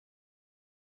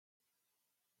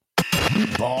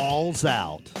Balls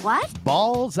out. What?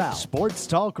 Balls out. Sports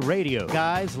talk radio.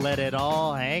 Guys, let it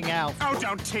all hang out. Oh,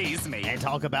 don't tease me. And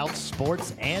talk about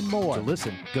sports and more. To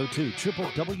listen, go to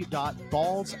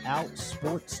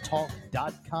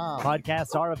www.ballsoutsportstalk.com.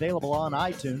 Podcasts are available on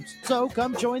iTunes, so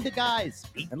come join the guys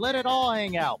and let it all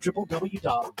hang out.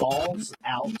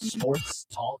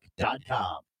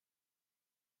 www.ballsoutsportstalk.com.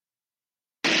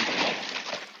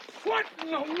 What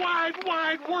in the wide,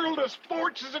 wide world of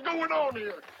sports is going on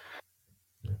here?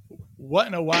 What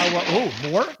in a while? Oh,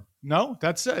 more? No,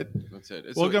 that's it. That's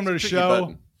it. Welcome to the show.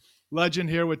 Button. Legend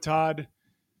here with Todd.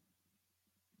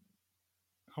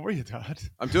 How are you, Todd?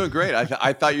 I'm doing great.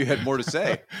 I thought you had more to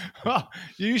say. Well,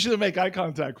 you usually make eye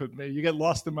contact with me. You get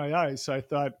lost in my eyes, so I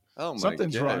thought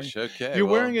something's wrong. Okay, you're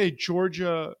wearing a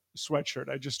Georgia sweatshirt.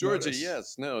 I just Georgia, noticed.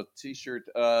 yes, no t-shirt.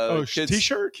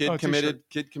 T-shirt. Kid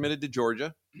committed to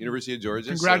Georgia, University of Georgia.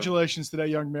 Congratulations to that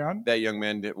young man. That young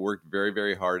man worked very,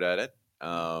 very hard at it.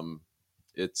 You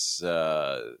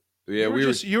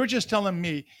were just telling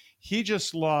me he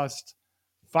just lost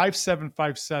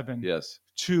 5'7", yes,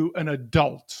 to an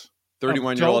adult,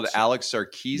 31-year-old Alex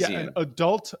Sarkisian, an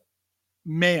adult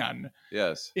man.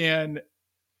 Yes, and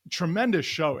tremendous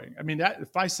showing. I mean,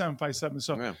 that 5'7".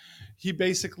 So he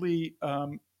basically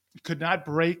could not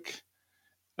break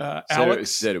Alex.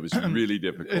 Said it was really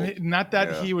difficult. Not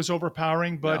that he was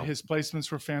overpowering, but his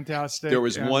placements were fantastic. There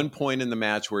was one point in the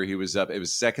match where he was up. It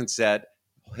was second set,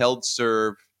 held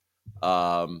serve.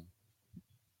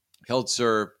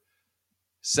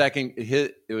 Second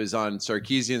hit, it was on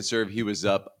Sarkisian serve. He was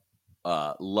up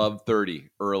love 30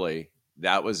 early.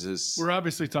 That was his. We're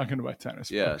obviously talking about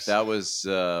tennis. Yes, folks.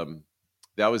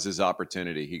 That was his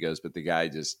opportunity. He goes, but the guy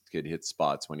just could hit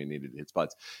spots when he needed to hit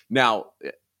spots. Now,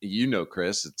 you know,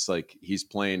 Chris, it's like he's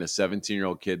playing a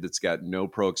 17-year-old kid that's got no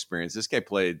pro experience. This guy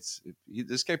played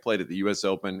at the U.S.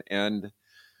 Open and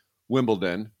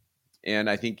Wimbledon, and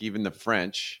I think even the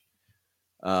French.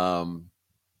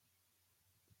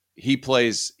 He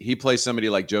plays somebody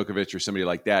like Djokovic or somebody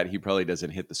like that. He probably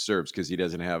doesn't hit the serves because he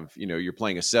doesn't have, you're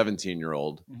playing a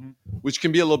 17-year-old, which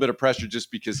can be a little bit of pressure just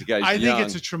because the guy's young. I think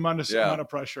it's a tremendous amount of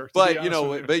pressure. But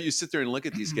but you sit there and look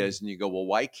at these guys and you go, well,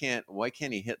 why can't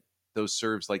he hit those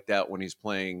serves like that when he's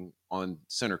playing on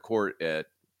center court at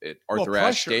Arthur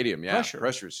Ashe Stadium? Yeah,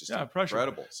 pressure is just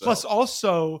incredible. So. Plus,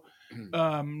 also,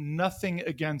 nothing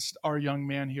against our young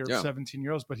man here of 17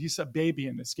 years, but he's a baby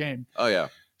in this game. Oh yeah.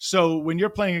 So when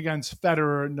you're playing against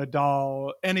Federer,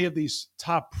 Nadal, any of these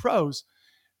top pros,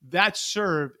 that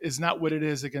serve is not what it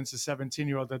is against a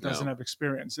 17-year-old that doesn't have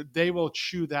experience. They will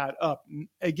chew that up.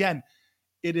 Again,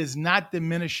 it is not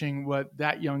diminishing what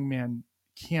that young man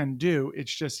can do.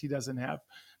 It's just he doesn't have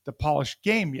the polished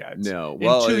game yet. No.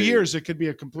 Well, in 2 years, it could be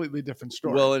a completely different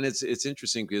story. Well, and it's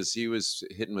interesting because he was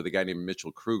hitting with a guy named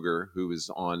Mitchell Kruger, who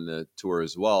was on the tour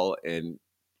as well. And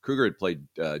Kruger had played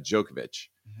Djokovic.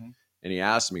 And he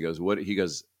asked him, he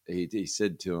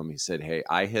said to him, hey,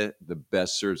 I hit the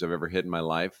best serves I've ever hit in my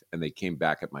life, and they came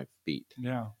back at my feet.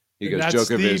 Yeah. He goes, that's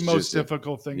Djokovic the most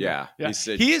difficult thing. Yeah. He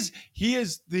said, he is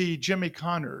the Jimmy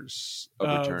Connors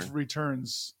of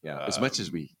returns. Yeah. As much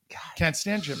as we can't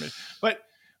stand Jimmy. But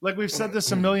like we've said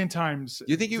this a million times. Do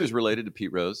you think he was related to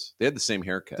Pete Rose? They had the same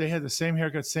haircut. They had the same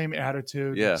haircut, same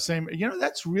attitude. Yeah. Same,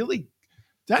 that's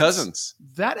cousins.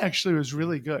 That actually was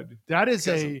really good. That is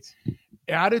cousins. A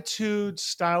attitude,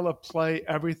 style of play,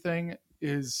 everything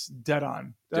is dead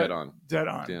on. Dead on.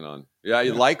 Yeah,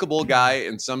 Yeah. Likable guy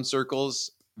in some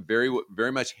circles, very,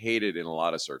 very much hated in a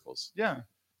lot of circles. Yeah.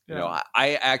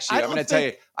 I I'm going to tell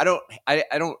you, I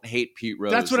don't hate Pete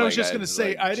Rose. That's what I was just going to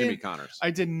say. Jimmy Connors.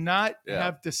 I did not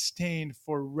have disdain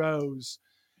for Rose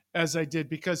as I did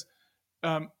because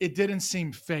it didn't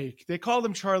seem fake. They called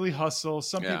him Charlie Hustle.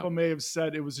 Some people may have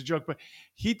said it was a joke, but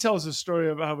he tells a story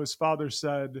of how his father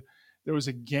said there was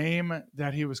a game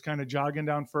that he was kind of jogging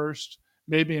down first,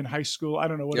 maybe in high school. I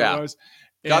don't know what it was.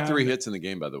 Got 3 hits in the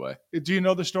game, by the way. Do you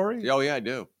know the story? Oh, yeah, I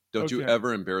do. Don't you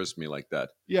ever embarrass me like that.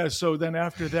 Yeah, so then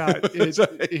after that,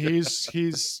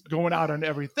 he's going out on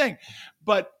everything.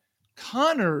 But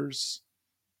Connors,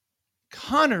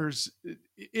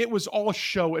 it was all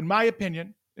show, in my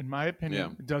opinion.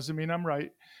 It doesn't mean I'm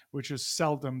right, which is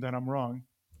seldom that I'm wrong.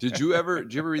 Did you ever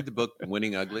read the book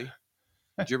Winning Ugly?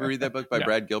 Did you ever read that book by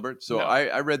Brad Gilbert? So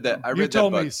I read that. You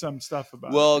told me some stuff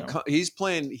about it. Well, he's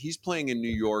playing in New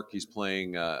York. He's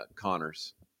playing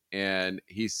Connors. And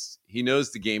he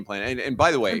knows the game plan. And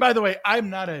by the way, I'm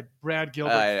not a Brad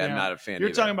Gilbert fan. I'm not a fan. You're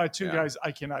either. talking about two guys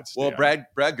I cannot stand. Well,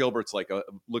 Brad Gilbert's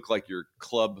look like your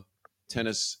club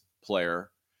tennis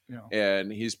player, and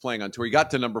he's playing on tour. He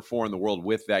got to number 4 in the world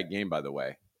with that game, by the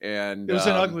way. and It was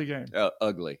an ugly game.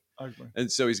 Ugly. Ugly.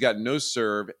 And so he's got no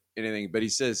serve, anything. But he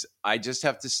says, I just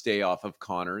have to stay off of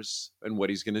Connors and what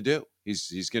he's going to do.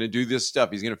 He's going to do this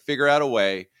stuff. He's going to figure out a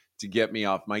way to get me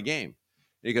off my game.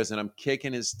 And he goes, and I'm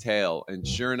kicking his tail. And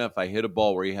sure enough, I hit a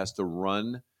ball where he has to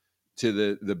run to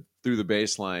the through the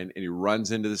baseline, and he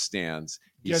runs into the stands.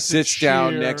 He sits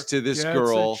down next to this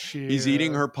girl. He's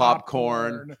eating her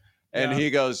popcorn. And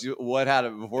he goes, what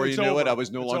happened? Before you knew it, I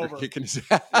was no longer kicking his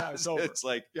ass. Yeah, it's over. It's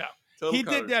like, he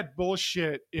did that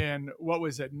bullshit in, what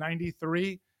was it,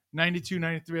 92,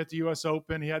 93 at the U.S.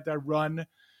 Open. He had that run.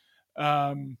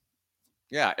 Aaron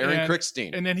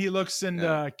Krickstein. And then he looks in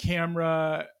the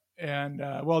camera and,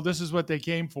 this is what they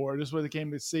came for. This is what they came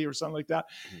to see or something like that.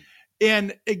 Mm-hmm.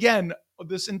 And again,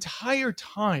 this entire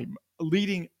time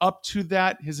leading up to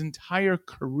that, his entire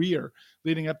career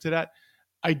leading up to that,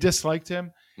 I disliked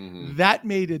him. Mm-hmm. That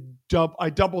made I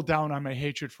doubled down on my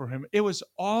hatred for him. It was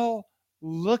all,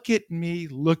 look at me.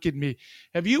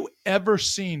 Have you ever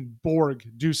seen Borg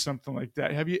do something like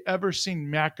that? Have you ever seen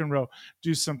McEnroe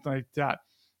do something like that?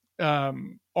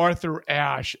 Arthur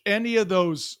Ashe, any of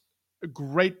those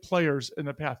great players in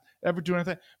the past ever do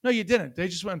anything? No, you didn't. They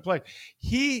just went and played.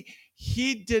 He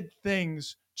did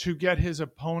things to get his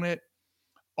opponent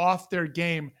off their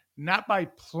game, not by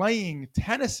playing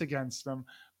tennis against them,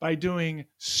 by doing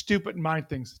stupid mind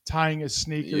things, tying his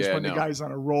sneakers when the guy's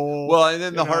on a roll. Well, and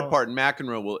then the hard part, and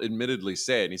McEnroe will admittedly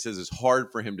say it, and he says it's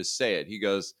hard for him to say it. He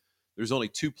goes, there's only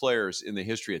 2 players in the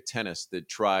history of tennis that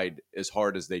tried as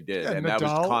hard as they did, and Nadal, that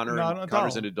was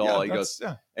Connors and Nadal. He goes,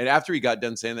 and after he got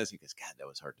done saying this, he goes, God, that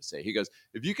was hard to say. He goes,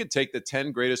 if you could take the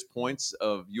 10 greatest points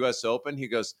of U.S. Open, he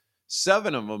goes,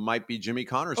 7 of them might be Jimmy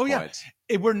Connors points.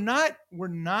 Yeah. We're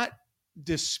not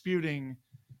disputing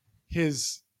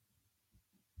his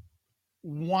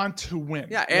want to win.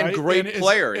 Yeah, and right? Great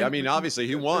player. I mean, obviously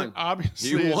he won.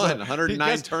 He won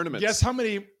 109 tournaments. Guess how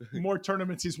many more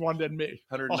tournaments he's won than me?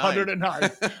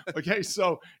 109. Okay,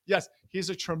 so yes, he's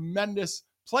a tremendous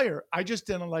player. I just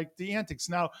didn't like the antics.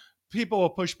 Now, people will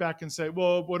push back and say,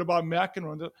 well, what about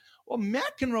McEnroe? Well,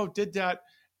 McEnroe did that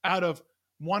out of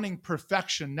wanting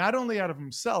perfection, not only out of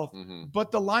himself,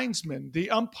 but the linesman, the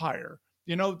umpire,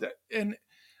 and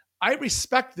I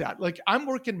respect that. Like, I'm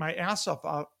working my ass off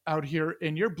out here,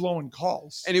 and you're blowing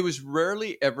calls. And he was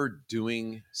rarely ever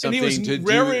doing something to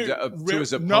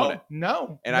his opponent.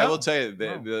 No. And I will tell you,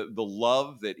 the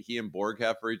love that he and Borg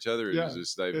have for each other is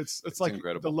just it's like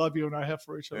incredible. The love you and I have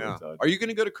for each other. Yeah. Are you going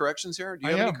to go to corrections here? Do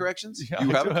you have any corrections? Yeah, you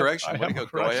have a correction?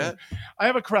 Go ahead. I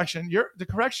have a correction. The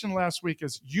correction last week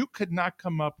is you could not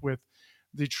come up with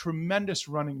the tremendous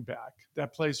running back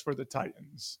that plays for the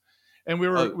Titans. And we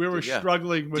were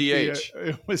struggling with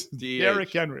it was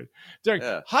Derrick Henry. Derrick,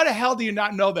 how the hell do you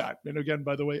not know that? And again,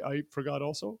 by the way, I forgot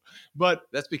also. But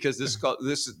that's because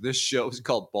this show is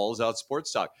called Balls Out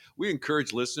Sports Talk. We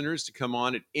encourage listeners to come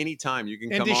on at any time. You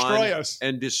can come on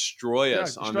and destroy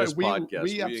us on this podcast.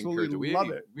 We absolutely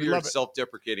love it. We are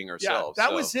self-deprecating ourselves. Yeah,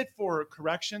 that was it for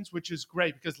corrections, which is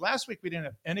great because last week we didn't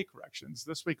have any corrections.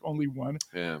 This week only one.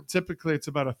 Yeah. Typically it's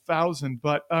about 1,000,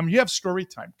 but you have story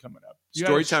time coming up.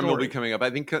 Story time will be coming up. I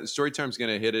think story time's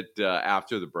going to hit it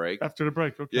after the break. After the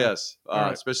break, okay. Yes,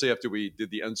 right. Especially after we did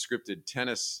the unscripted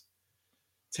tennis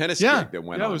streak that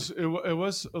went on. It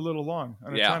was a little long.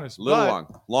 Tennis, a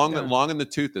little long in the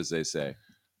tooth, as they say.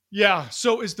 Yeah.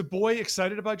 So is the boy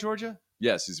excited about Georgia?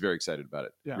 Yes, he's very excited about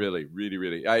it. Yeah. Really, really,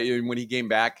 really. When he came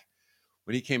back,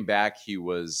 he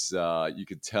was. You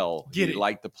could tell he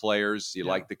liked the players. He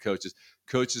liked the coaches.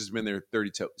 Coaches have been there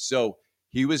 32. So.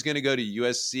 He was going to go to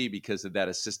USC because of that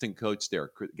assistant coach there,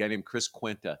 a guy named Chris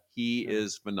Quinta. He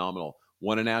is phenomenal.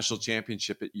 Won a national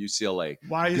championship at UCLA.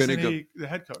 Why isn't he the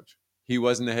head coach? He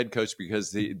wasn't the head coach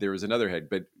because there was another head.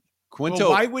 But Quinta.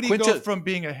 Why would he go from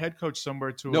being a head coach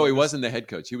somewhere to? No, he wasn't the head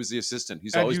coach. He was the assistant.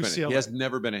 He's always been. He has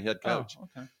never been a head coach. Oh,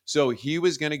 okay. So he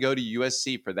was going to go to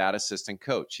USC for that assistant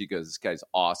coach. He goes, "This guy's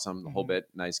awesome, the whole bit,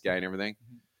 nice guy and everything."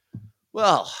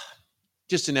 Well,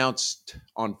 just announced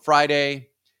on Friday.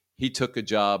 He took a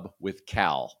job with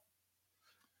Cal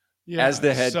as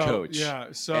the head coach. Yeah.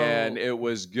 So and it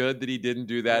was good that he didn't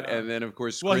do that. Yeah. And then of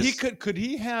course, he could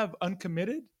he have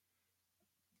uncommitted?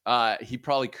 He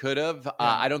probably could have. Yeah.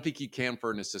 I don't think you can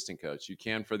for an assistant coach. You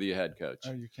can for the head coach.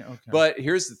 Oh, you can. Okay. But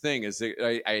here's the thing: is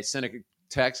that I sent a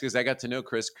text because I got to know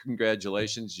Chris.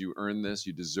 Congratulations, you earned this.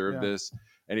 You deserve this.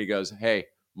 And he goes, "Hey,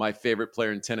 my favorite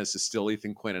player in tennis is still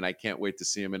Ethan Quinn, and I can't wait to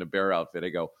see him in a Bear outfit." I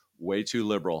go, "Way too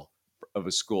liberal of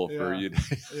a school for you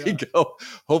to go.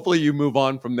 Hopefully you move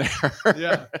on from there."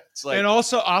 Yeah. It's like, and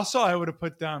also I would have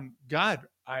put down, God,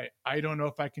 I don't know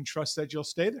if I can trust that you'll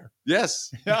stay there.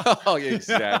 Yes. Yeah. Oh, yeah,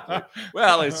 exactly.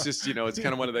 Well, it's just, it's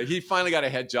kind of one of the, he finally got a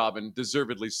head job, and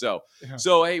deservedly so. Yeah.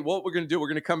 So, hey, what we're going to do, we're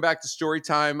going to come back to story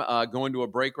time, going to a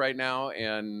break right now.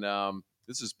 And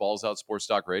this is Balls Out Sports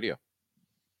Talk Radio.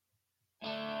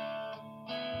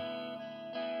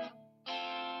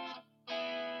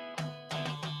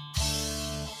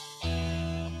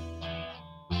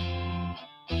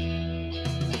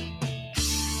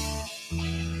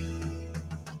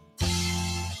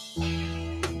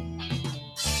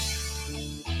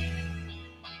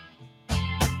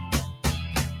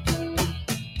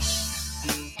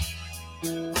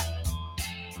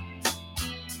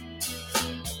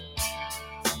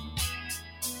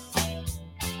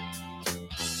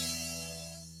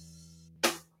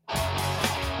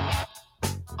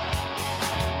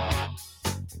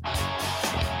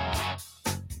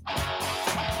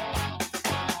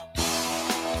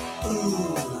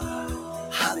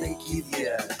 How they give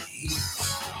you heat.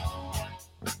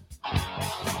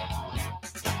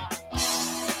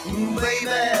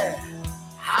 Baby,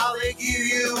 how they give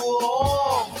you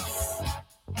warmth.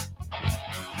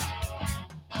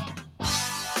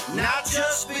 Not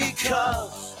just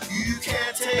because you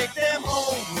can't take them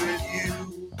home with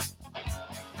you.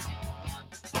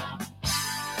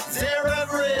 They're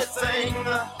everything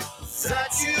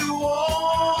that you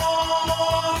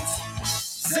want.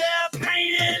 They're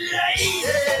painted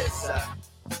ladies.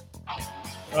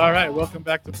 All right, welcome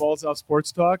back to Balls Out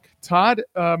Sports Talk. Todd,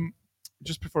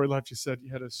 just before we left, you said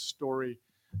you had a story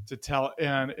to tell,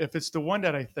 and if it's the one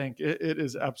that I think, it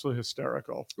is absolutely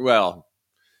hysterical. Well,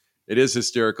 it is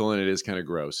hysterical, and it is kind of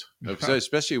gross,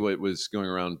 especially what was going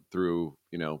around through,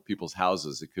 people's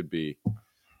houses. It could be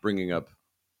bringing up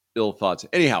ill thoughts.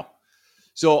 Anyhow,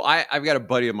 so I've got a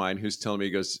buddy of mine who's telling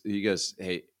me, he goes,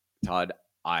 hey, Todd,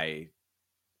 I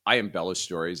embellish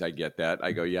stories. I get that.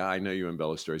 I go, yeah, I know you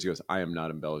embellish stories. He goes, I'm not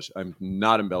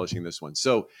embellishing this one.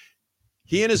 So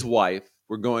he and his wife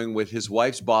were going with his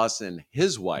wife's boss and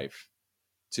his wife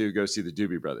to go see the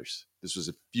Doobie Brothers. This was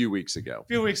a few weeks ago. A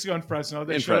few weeks ago in Fresno.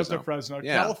 They showed up to Fresno,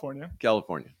 Yeah.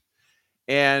 California.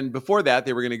 And before that,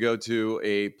 they were going to go to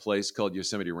a place called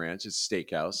Yosemite Ranch. It's a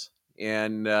steakhouse.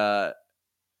 And my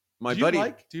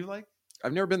buddy... Do you like?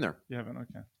 I've never been there. You haven't?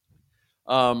 Okay.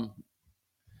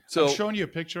 So I'm showing you a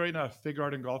picture right now of Fig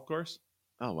Garden Golf Course.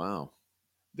 Oh, wow.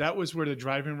 That was where the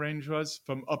driving range was.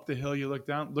 From up the hill, you look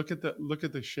down. Look at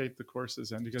the shape the course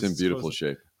is in. Because it's in beautiful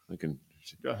shape.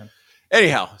 Go ahead.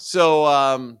 Anyhow,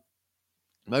 so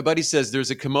my buddy says there's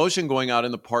a commotion going out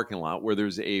in the parking lot where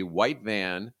there's a white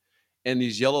van and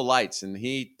these yellow lights, and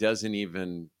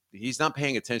he's not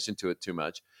paying attention to it too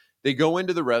much. They go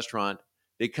into the restaurant,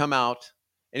 they come out,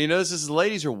 and he notices the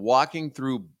ladies are walking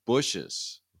through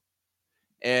bushes.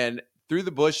 And through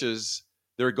the bushes,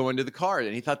 they're going to the car.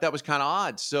 And he thought that was kind of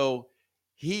odd. So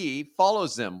he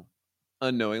follows them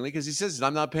unknowingly because he says,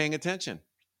 I'm not paying attention.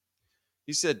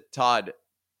 He said, Todd,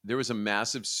 there was a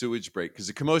massive sewage break because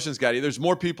the commotion's got you. There's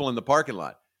more people in the parking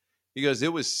lot. He goes,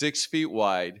 it was 6 feet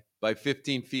wide by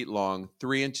 15 feet long,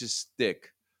 3 inches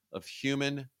thick of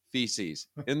human feces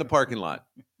in the parking lot.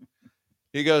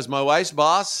 He goes, my wife's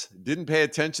boss didn't pay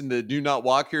attention to the do not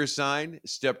walk here sign,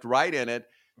 stepped right in it,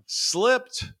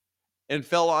 slipped and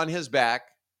fell on his back,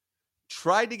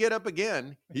 tried to get up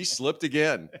again. He slipped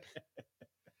again.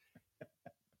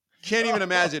 Can't even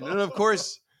imagine. And of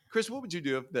course, Chris, what would you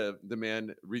do if the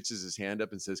man reaches his hand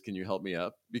up and says, can you help me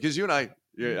up? Because you and I,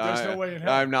 There's no way in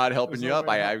hell. I'm not helping you up.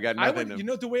 I've got nothing.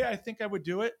 The way I think I would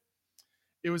do it,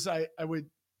 it was I would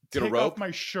Get a take rope? off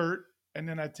my shirt and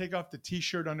then I'd take off the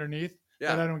T-shirt underneath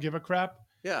Yeah. that I don't give a crap,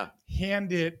 Yeah.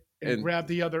 hand it and grab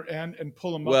the other end and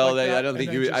pull them up. Well, like that, I don't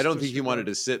think he just wanted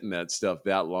to sit in that stuff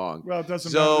that long. Well, it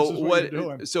doesn't matter. This is what you're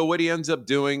doing. So what he ends up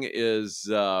doing is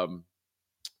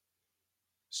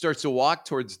starts to walk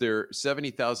towards their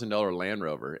 $70,000 Land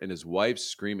Rover, and his wife's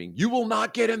screaming, "You will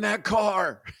not get in that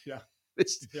car!" Yeah.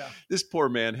 This poor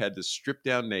man had to strip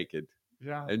down naked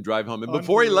Yeah. and drive home. And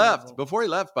before he left,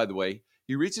 by the way,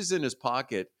 he reaches in his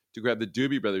pocket to grab the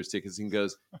Doobie Brothers tickets and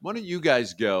goes, "Why don't you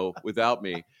guys go without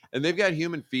me?" And they've got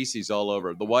human feces all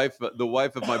over. The wife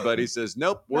of my buddy says,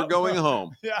 "Nope, we're going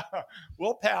home. Yeah,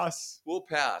 we'll pass. We'll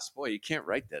pass." Boy, you can't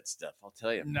write that stuff. I'll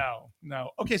tell you.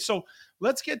 No. Okay, so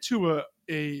let's get to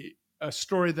a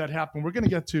story that happened. We're going to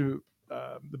get to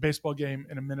the baseball game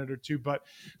in a minute or two, but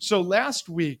so last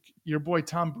week, your boy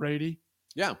Tom Brady.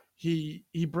 Yeah. He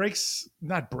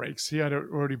not breaks. He had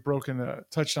already broken a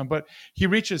touchdown, but he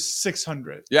reaches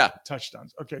 600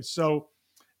 touchdowns. Okay, so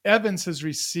Evans, his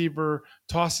receiver,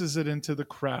 tosses it into the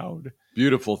crowd.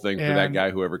 Beautiful thing for that guy,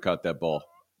 whoever caught that ball.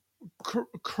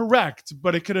 Correct,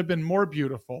 but it could have been more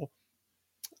beautiful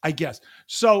I guess.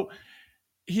 So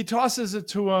he tosses it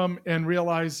to him and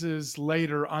realizes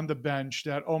later on the bench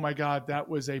that, oh my God, that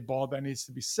was a ball that needs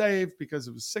to be saved because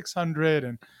it was 600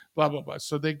 and blah, blah, blah.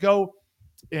 So they go,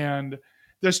 and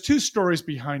there's two stories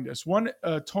behind this. One,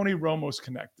 Tony Romo's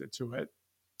connected to it,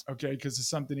 okay, because it's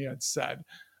something he had said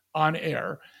on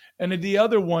air. And then the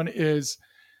other one is,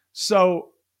 so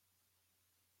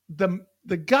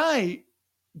the guy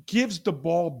gives the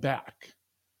ball back,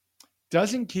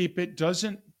 doesn't keep it,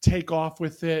 doesn't take off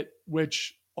with it,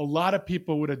 which a lot of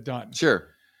people would have done. Sure.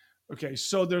 Okay,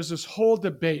 so there's this whole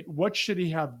debate. What should he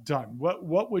have done?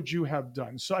 What would you have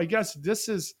done? So I guess this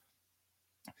is,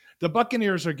 the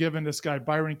Buccaneers are giving this guy,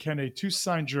 Byron Kennedy, 2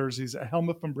 signed jerseys, a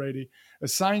helmet from Brady, a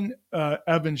signed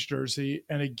Evans jersey,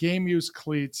 and a game-used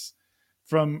cleats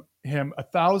from him,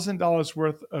 $1,000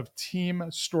 worth of team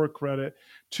store credit,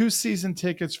 2 season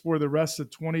tickets for the rest of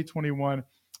 2021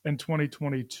 and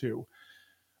 2022.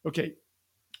 Okay.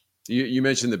 You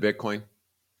mentioned the Bitcoin.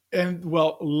 And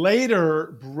well,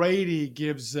 later Brady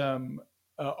gives them,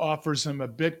 offers him a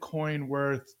Bitcoin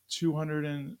worth 200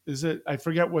 and I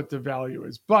forget what the value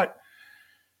is, but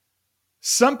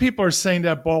some people are saying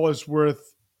that ball is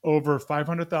worth over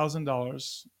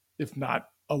 $500,000, if not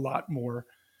a lot more.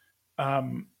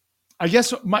 I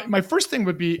guess my first thing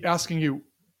would be asking you,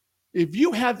 if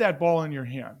you had that ball in your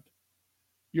hand,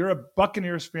 you're a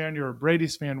Buccaneers fan, you're a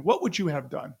Brady's fan, what would you have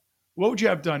done? What would you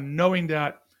have done knowing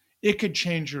that it could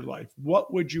change your life?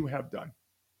 What would you have done?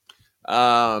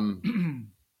 That's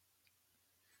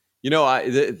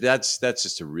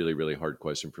just a really, really hard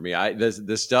question for me.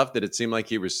 The stuff that it seemed like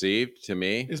he received to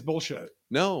me is bullshit.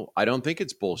 No, I don't think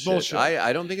it's bullshit.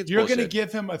 I don't think it's You're bullshit. going to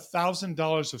give him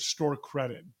 $1,000 of store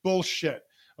credit. Bullshit.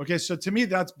 Okay, so to me,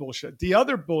 that's bullshit. The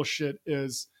other bullshit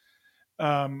is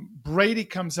Brady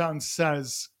comes out and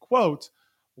says, quote,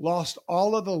 lost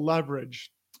all of the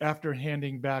leverage after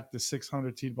handing back the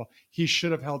 600 tee ball. He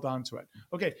should have held on to it.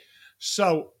 Okay,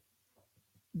 so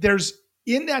there's,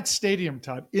 in that stadium,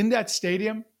 Todd,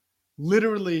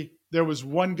 literally there was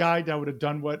one guy that would have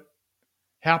done what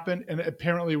happened, and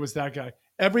apparently it was that guy.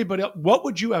 Everybody else, what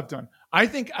would you have done? I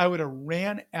think I would have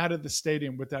ran out of the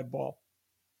stadium with that ball.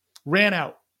 Ran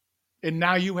out. And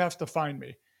now you have to find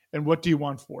me. And what do you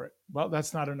want for it? Well,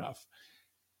 that's not enough.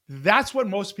 That's what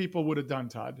most people would have done,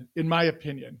 Todd, in my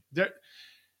opinion.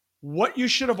 What you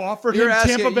should have offered him,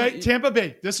 Tampa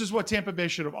Bay. This is what Tampa Bay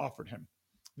should have offered him.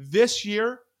 This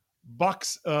year,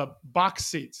 box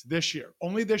seats. This year.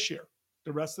 Only this year.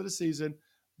 The rest of the season,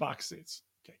 box seats.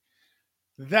 Okay.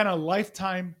 Then a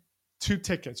lifetime, 2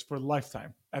 tickets for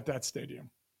lifetime at that stadium.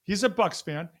 He's a Bucs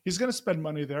fan. He's going to spend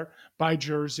money there, buy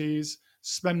jerseys,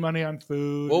 spend money on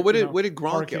food. Well, what did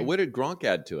Gronk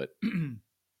add to it?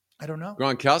 I don't know.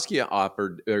 Gronkowski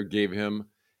offered or gave him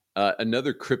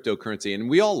another cryptocurrency, and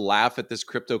we all laugh at this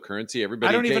cryptocurrency. Everybody,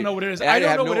 I don't even know what it is. I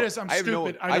don't know what it is. I'm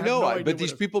stupid. I know, but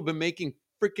these people have been making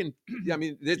freaking. I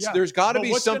mean, there's got to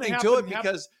be something to it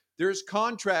because there's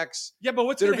contracts. Yeah, but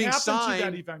what's that are going to being happen signed to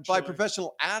that eventually by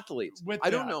professional athletes? I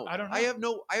don't know. I have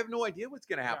no idea what's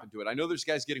going to happen to it. I know there's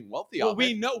guys getting wealthy. Well,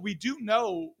 we do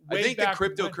know. I think the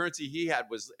cryptocurrency he had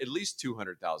was at least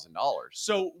 $200,000.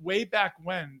 So way back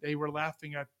when they were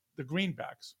laughing at the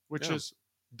greenbacks, which is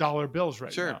dollar bills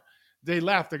right now. They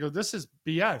laughed. They go, "This is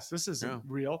BS. This isn't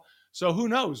real." So who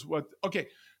knows what? Okay.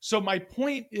 So my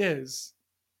point is,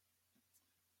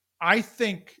 I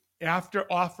think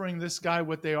after offering this guy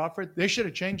what they offered, they should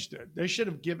have changed it. They should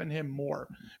have given him more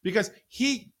because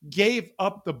he gave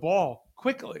up the ball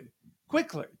quickly.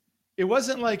 It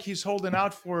wasn't like he's holding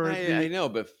out for. I know,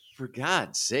 but for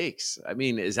God's sakes, I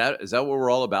mean, is that what we're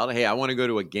all about? Hey, I want to go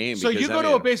to a game. So you go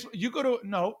to a baseball.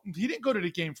 No, he didn't go to the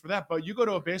game for that. But you go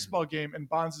to a baseball game and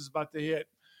Bonds is about to hit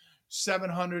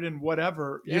 700 and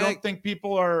whatever. You don't think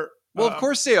people are? Well, of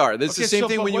course they are. That's the same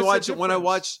thing when you watch it. When I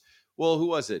watched. Well, who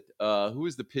was it? Who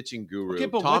was the pitching guru? Okay,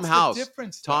 but Tom what's House. The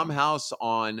difference, Tom House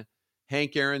on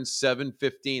Hank Aaron's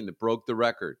 715 that broke the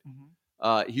record. Mm-hmm.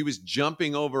 He was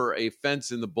jumping over a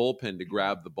fence in the bullpen to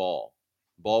grab the ball.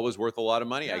 Ball was worth a lot of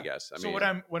money, I guess. So what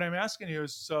I'm asking you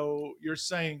is, so you're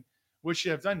saying what should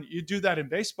you have done? You do that in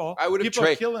baseball. I would have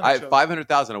traded. I have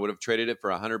 $500,000. I would have traded it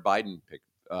for a Hunter Biden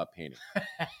painting.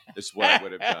 That's what I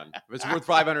would have done. It's worth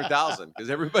 $500,000 because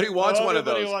everybody wants one of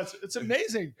those. It's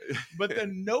amazing, but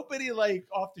then nobody like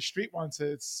off the street wants it.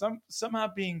 It's somehow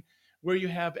being where you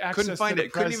have access.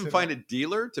 Couldn't even find a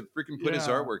dealer to freaking put his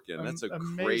artwork in. That's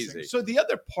crazy. So the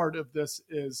other part of this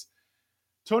is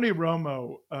Tony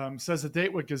Romo says a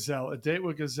date with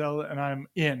Gazelle, and I'm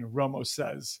in. Romo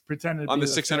says, pretending to on be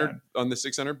the 600 on the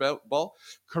 600 ball.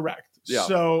 Correct. Yeah.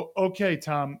 So okay,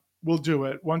 Tom, we'll do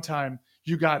it one time.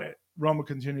 You got it. Romo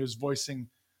continues voicing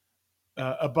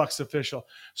a Bucks official.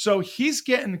 So he's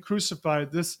getting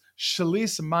crucified. This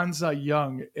Shalise Manza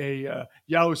Young, a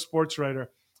Yahoo Sports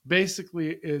writer, basically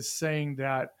is saying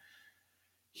that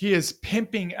he is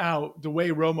pimping out, the way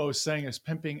Romo is saying is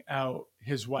pimping out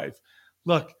his wife.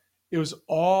 Look, it was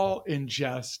all in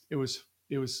jest. It was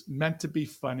meant to be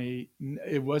funny.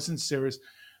 It wasn't serious.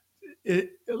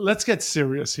 Let's get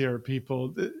serious here,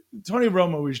 people. Tony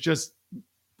Romo is just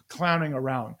clowning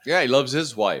around. Yeah, he loves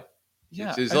his wife.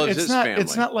 Yeah, he loves his family.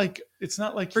 It's not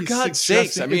like for he's God's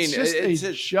sakes. I mean, it's just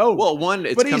a joke. Well, one,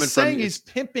 it's but coming he's saying from he's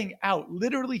pimping out.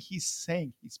 Literally, he's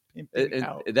saying he's pimping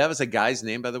out. That was a guy's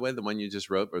name, by the way, the one you just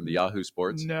wrote, or the Yahoo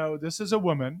Sports. No, this is a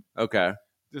woman. Okay,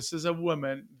 this is a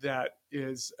woman that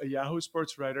is a Yahoo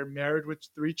Sports writer, married with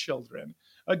 3 children,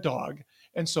 a dog,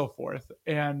 and so forth.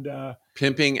 And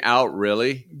pimping out,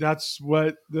 really? That's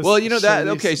what. This well, you know that.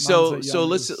 Shirley Okay, Manza so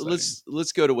Young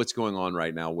let's go to what's going on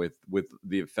right now with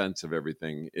the offense of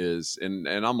everything is, and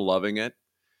I'm loving it.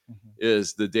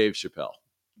 Is the Dave Chappelle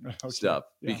stuff,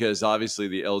 because obviously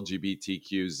the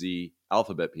LGBTQZ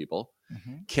alphabet people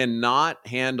cannot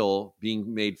handle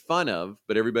being made fun of,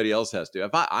 but everybody else has to.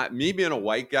 If me being a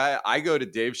white guy, I go to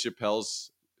Dave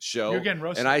Chappelle's show, You're getting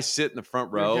roasted. and I sit in the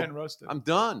front row. You're getting roasted. I'm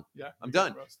done. Yeah, I'm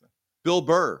done. Bill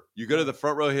Burr, you go to the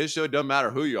front row of his show, it doesn't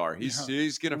matter who you are. He's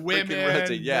going to freaking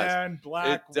rotate. Yes. Men,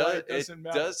 black, white, doesn't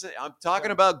matter. I'm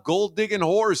talking about gold digging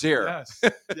whores here.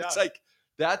 Yes. It's like,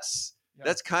 that's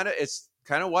kind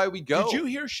of why we go. Did you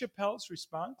hear Chappelle's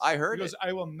response? I heard He goes,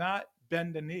 I will not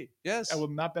bend a knee. Yes. I will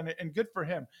not bend it. And good for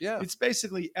him. Yeah. It's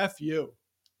basically F you.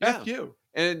 Yeah. F you.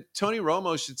 And Tony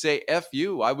Romo should say F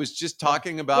you. I was just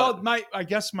talking about. Well, I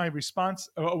guess my response,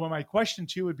 my question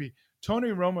to you would be, Tony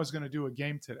Romo is going to do a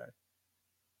game today.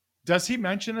 Does he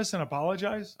mention this and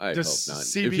apologize? I Does hope not.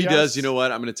 CBS... If he does, you know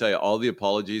what? I'm going to tell you all the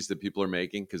apologies that people are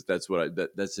making, because that's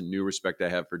that's a new respect I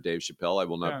have for Dave Chappelle. I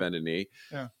will not bend a knee.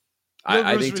 Yeah.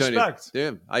 I think respect.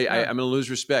 Tony. Yeah, I'm going to lose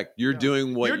respect. You're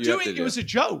doing what you have to do. It was a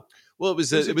joke. Well, it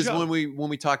was when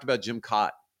we talked about Jim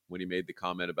Cott, when he made the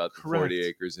comment about the 40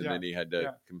 acres, and then he had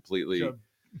to completely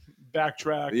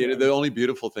backtrack. The only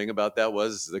beautiful thing about that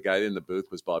was the guy in the booth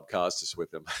was Bob Costas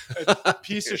with him. A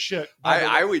piece of shit.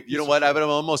 I would, you know what? I would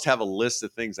almost have a list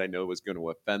of things I know was going to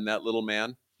offend that little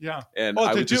man. Yeah. And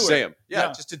I would just say him. Yeah,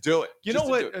 just to do it. You know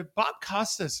what? Bob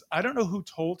Costas, I don't know who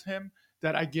told him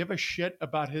that I give a shit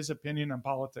about his opinion on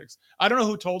politics. I don't know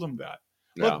who told him that.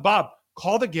 Yeah. Look, Bob,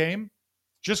 call the game.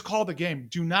 Just call the game.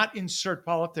 Do not insert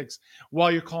politics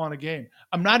while you're calling a game.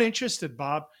 I'm not interested,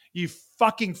 Bob. You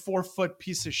fucking 4-foot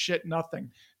piece of shit,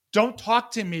 nothing. Don't talk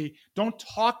to me. Don't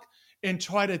talk and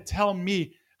try to tell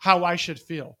me how I should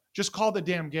feel. Just call the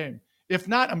damn game. If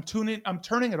not, I'm turning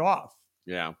it off.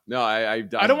 Yeah. No, I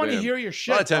don't want to hear your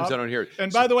shit. A lot of times Bob. I don't hear it.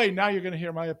 And by the way, now you're going to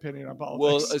hear my opinion on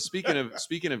politics. Well,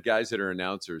 speaking of guys that are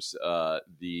announcers,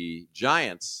 the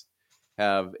Giants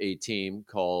have a team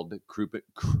called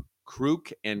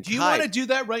Kruk and Do you want to do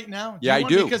that right now? I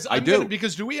do.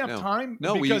 Because do we have time?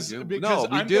 No, because, we do. Because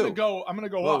I'm going to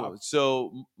go off.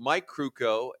 So Mike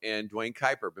Krukow and Dwayne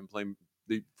Kuiper have been playing,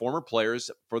 the former players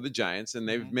for the Giants, and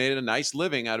they've made a nice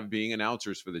living out of being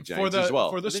announcers for the Giants as well.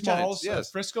 For the Smalls, Giants,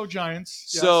 yes. Frisco Giants.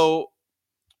 Yes. So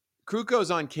Krukow's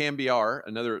on KMBR,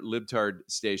 another libtard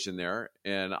station there,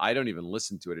 and I don't even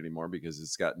listen to it anymore because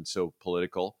it's gotten so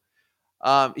political.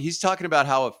 He's talking about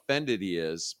how offended he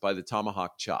is by the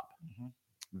tomahawk chop.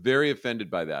 Very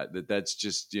offended by that. That's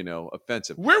just,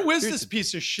 offensive. Where was this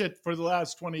piece of shit for the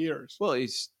last 20 years? Well,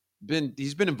 he's been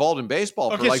involved in baseball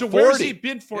for like 40. Where has he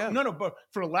been for? Yeah. No, but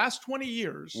for the last 20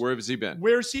 years. Where has he been?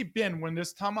 Where's he been when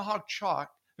this tomahawk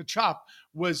chop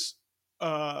was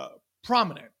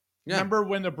prominent? Yeah. Remember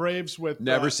when the Braves with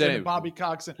Bobby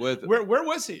Cox? Where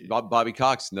was he? Bobby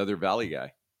Cox, another Valley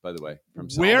guy, by the way. From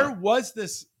Selma. Where was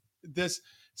this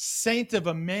saint of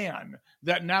a man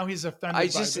that now he's offended by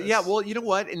this? Yeah, well, you know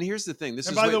what? And here's the thing.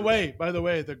 By the way,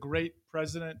 the great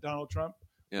President Donald Trump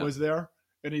was there,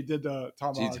 and he did the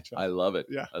tomahawk chop. I love it.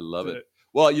 Yeah, I love it.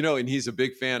 Well, and he's a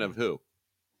big fan of who?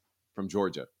 From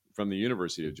Georgia, from the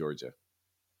University of Georgia.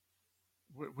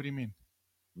 What do you mean?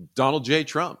 Donald J.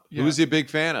 Trump. Yeah. Who is he a big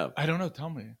fan of? I don't know. Tell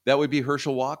me. That would be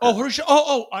Herschel Walker. Oh, Herschel.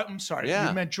 Oh, I'm sorry. Yeah.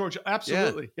 You meant Georgia.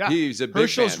 Absolutely. Yeah. He's a big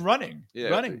Herschel's fan. running. Yeah.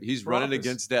 Running. He's running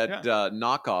against that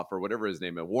knockoff or whatever his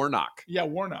name is, Warnock. Yeah,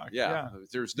 Warnock. Yeah.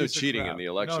 There's no cheating in the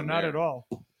election. No, not at all.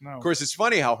 No. Of course, it's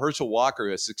funny how Herschel Walker,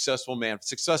 a successful man,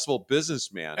 successful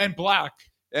businessman. And black.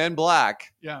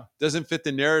 Yeah. Doesn't fit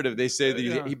the narrative. They say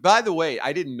that he, by the way,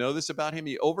 I didn't know this about him.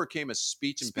 He overcame a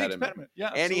speech impediment.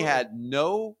 Yeah. And he had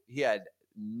no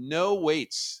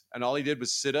weights, and all he did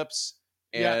was sit-ups.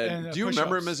 And do you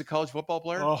remember him as a college football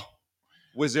player? Oh.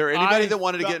 Was there anybody that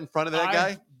wanted to get in front of that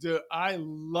guy? I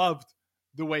loved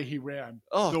the way he ran.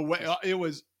 Oh, The way it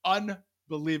was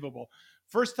unbelievable.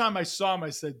 First time I saw him, I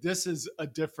said, "This is a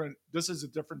different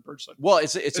person." Well,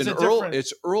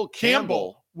 it's Earl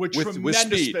Campbell with with tremendous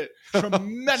speed.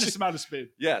 tremendous amount of speed.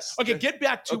 Yes. Okay, get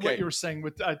back to Okay. what you were saying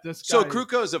with this guy. So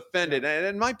Kruko is offended,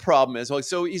 and my problem is,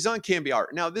 so he's on KMBR.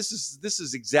 Now, this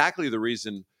is exactly the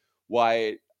reason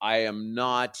why I am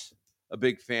not a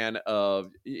big fan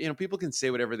of, people can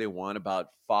say whatever they want about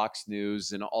Fox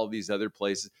News and all these other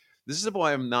places. This is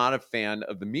why I'm not a fan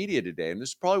of the media today, and this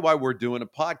is probably why we're doing a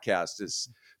podcast. Is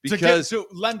because to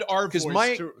lend our voice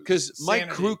because Mike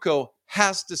sanity. Kruko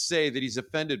has to say that he's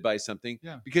offended by something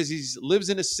because he lives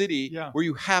in a city where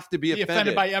you have to be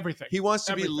offended by everything. He wants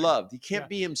to Everything. be loved. He can't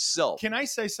be himself. Can I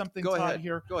say something, Go Todd, ahead.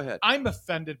 here? Go ahead. I'm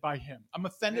offended by him. I'm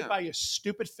offended by his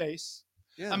stupid face.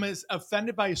 Yeah. I'm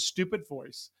offended by his stupid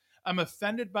voice. I'm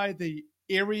offended by the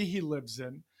area he lives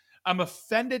in. I'm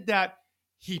offended that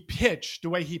he pitched the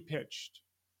way he pitched.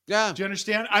 Yeah. Do you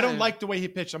understand? I don't like the way he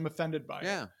pitched. I'm offended by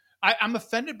it. I'm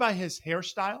offended by his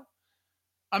hairstyle.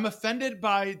 I'm offended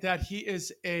by that he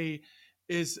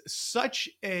is such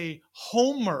a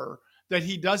homer that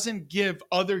he doesn't give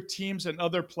other teams and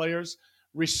other players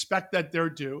respect that they're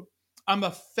due. I'm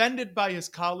offended by his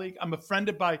colleague. I'm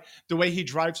offended by the way he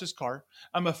drives his car.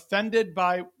 I'm offended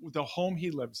by the home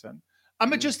he lives in.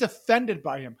 I'm just offended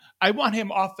by him. I want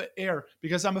him off the air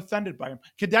because I'm offended by him.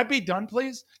 Could that be done,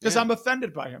 please? Because I'm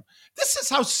offended by him. This is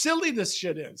how silly this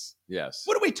shit is. Yes.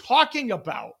 What are we talking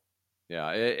about?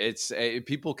 Yeah. It's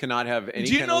people cannot have any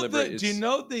Do you kind know of liberty. do you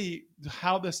know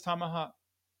how this tomahawk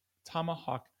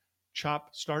chop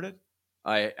started?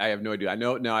 I have no idea. I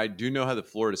know now. I do know how the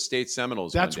Florida State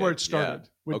Seminoles. That's won where it. it started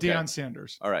with Okay. Deion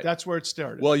Sanders. All right. That's where it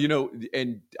started. Well,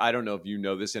 and I don't know if you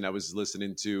know this, and I was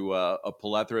listening to a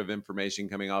plethora of information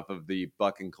coming off of the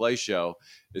Buck and Clay show.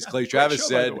 As Clay great Travis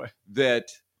show, by said the way. that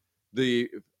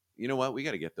you know what, we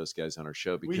got to get those guys on our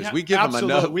show because We give them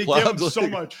absolutely. enough. We love. give them so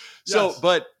much. So, Yes.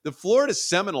 but the Florida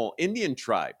Seminole Indian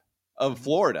tribe of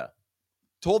Florida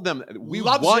told them, "We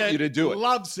Loves want it, you to do it."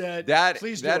 Loves it. That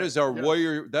Please do that it. is our Yes.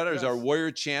 warrior. That is our Yes. warrior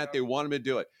chant. Yeah. They want him to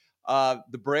do it.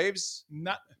 The Braves.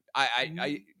 Not.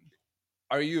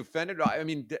 Are you offended? I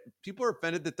mean, people are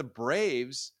offended that the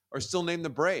Braves are still named the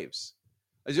Braves.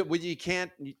 Is it? Well, you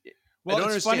can't. Well, I don't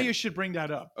it's understand. funny you should bring that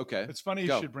up. Okay, It's funny you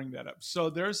Go. should bring that up. So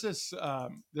there's this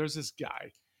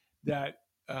guy that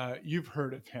you've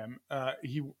heard of him.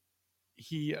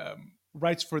 He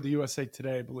writes for the USA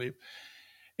Today, I believe,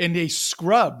 and they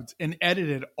scrubbed and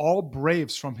edited all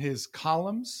Braves from his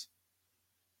columns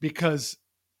because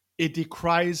it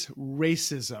decries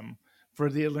racism for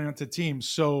the Atlanta team.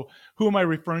 So who am I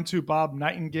referring to? Bob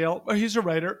Nightingale. Well, he's a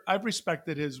writer. I've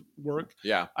respected his work.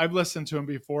 Yeah. I've listened to him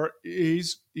before.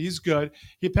 He's good.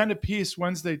 He penned a piece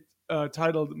Wednesday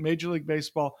titled "Major League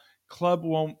Baseball Club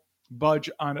Won't Budge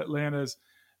on Atlanta's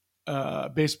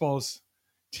baseball's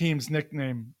team's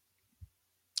nickname."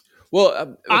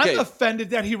 Well, okay. I'm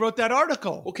offended that he wrote that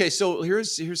article. Okay, so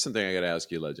here's something I got to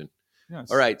ask you, Legend. Yes.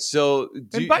 All right, so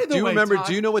And by the you way, remember? Todd,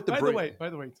 Do you know what the by Braves?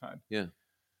 the way, Todd. Yeah.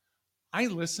 I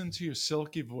listen to your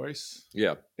silky voice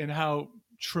Yeah. and how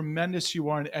tremendous you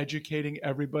are in educating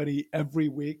everybody every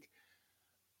week.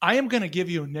 I am going to give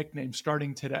you a nickname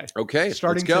starting today. Okay,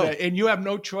 Starting let's go. today. And you have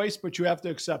no choice, but you have to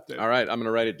accept it. All right, I'm going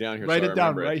to write it down here. Write so I it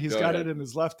down, remember right? He's Go got ahead. it in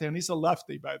his left hand. He's a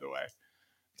lefty, by the way.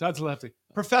 Todd's a lefty.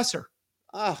 Professor.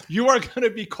 Ah, You are going to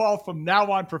be called from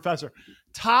now on Professor.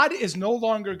 Todd is no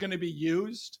longer going to be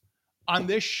used on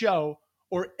this show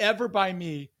or ever by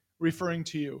me referring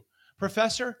to you.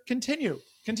 Professor, continue.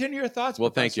 Continue your thoughts,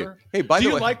 well, Professor. thank you. Hey, by Do the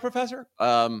you way, like Professor?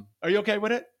 Are you okay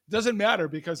with it? Doesn't matter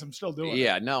because I'm still doing it.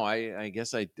 yeah, no, I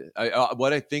guess I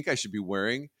what I think I should be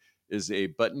wearing is a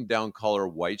button-down collar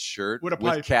white shirt With a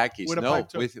pipe. khakis. With a No, pipe,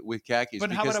 too. with khakis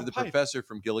But how because about of a the pipe? professor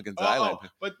from Gilligan's Island. Oh,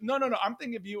 but no. I'm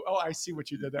thinking of you. Oh, I see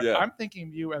what you did there. Yeah. I'm thinking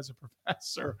of you as a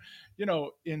professor,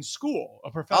 in school,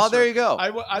 a professor. Oh, there you go.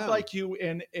 I'd Yeah. like you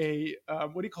in a,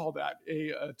 what do you call that?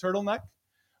 A turtleneck.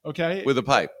 Okay. With a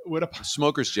pipe, With a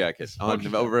smoker's jacket on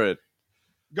Smoker's over it.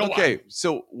 Go Okay, on.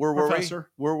 so where were Professor.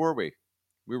 we? Where were we?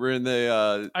 We were in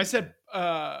the. I said,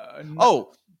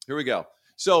 Oh, here we go.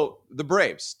 So the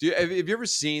Braves. Have you ever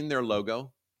seen their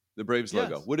logo? The Braves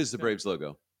logo. Yes. What is the Yeah. Braves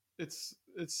logo? it's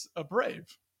a brave.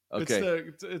 Okay,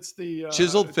 It's the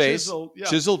chiseled face. yeah.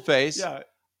 Chiseled face. Yeah.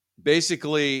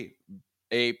 Basically,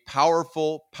 a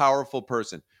powerful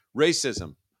person.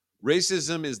 Racism.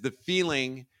 Racism is the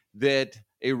feeling that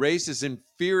a race is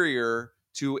inferior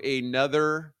to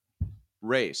another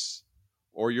race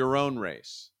or your own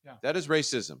race. Yeah. That is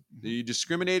racism. Mhm. You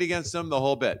discriminate against them the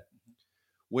whole bit.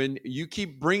 When you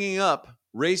keep bringing up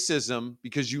racism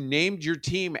because you named your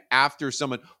team after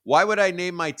someone. Why would I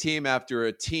name my team after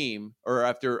a team or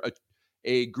after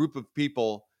a group of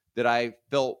people that I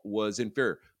felt was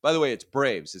inferior? By the way, it's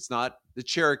Braves. It's not the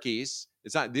Cherokees.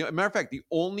 It's not. Matter of fact, the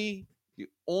only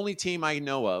team I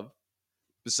know of,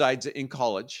 besides in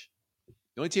college,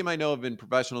 the only team I know of in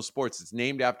professional sports that's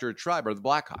named after a tribe are the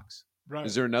Blackhawks. Right.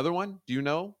 Is there another one? Do you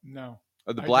know? No.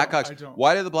 Or the Blackhawks? I don't.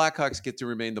 Why do the Blackhawks get to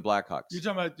remain the Blackhawks? You're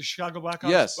talking about the Chicago Blackhawks?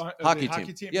 Yes. Hockey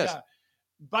team. Yes. Yeah.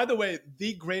 By the way,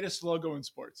 the greatest logo in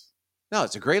sports. No,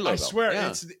 it's a great logo. I swear,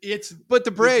 Yeah. it's. But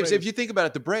the Braves, if you think about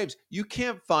it, the Braves, you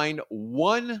can't find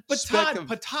one. But speck Todd,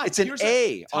 of, it's an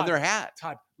A on their hat.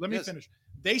 Todd, let me Yes. finish.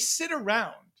 They sit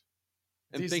around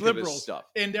And these think of his liberals stuff.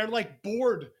 and they're like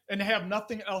bored and they have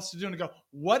nothing else to do and go,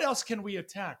 what else can we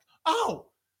attack? Oh,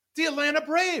 the Atlanta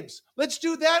Braves. Let's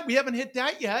do that. We haven't hit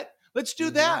that yet. Let's do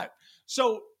that.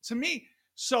 So to me,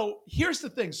 here's the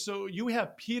thing. So you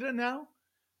have PETA now.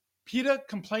 PETA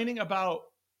complaining about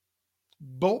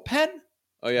bullpen.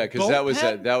 Oh yeah,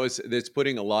 because that's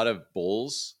putting a lot of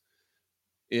bulls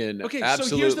in absolute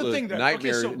so here's the thing then.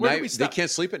 nightmare. Okay, so where do we They stop? can't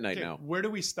sleep at night now. Where do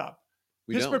we stop?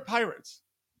 We Pittsburgh don't. Pirates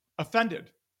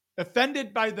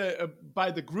offended by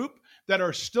the group that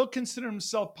are still considering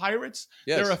themselves pirates.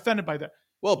 Yes. They're offended by that.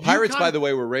 Well, pirates, UConn- by the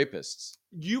way, were rapists.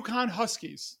 UConn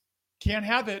Huskies can't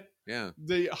have it. Yeah.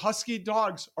 The Husky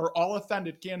dogs are all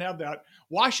offended. Can't have that.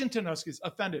 Washington Huskies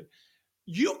offended.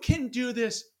 You can do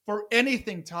this for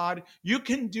anything, Todd. You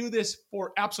can do this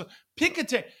for absolute. Pick a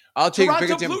team. I'll take Toronto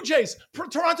pick a team. Blue Jays.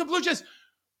 Toronto Blue Jays.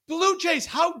 Blue Jays.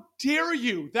 How dare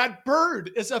you? That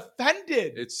bird is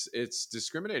offended. It's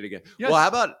discriminated against. Yes.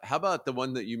 Well, how about the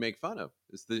one that you make fun of?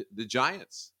 It's the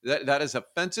Giants. That is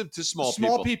offensive to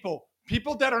small people.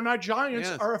 People that are not Giants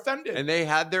Yes. are offended. And they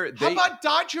had their How about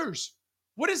Dodgers?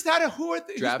 What is that? Who are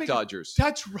they? draft Dodgers.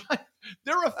 That's right.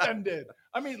 They're offended.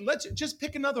 I mean, let's just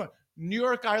pick another one. New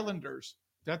York Islanders.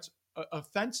 That's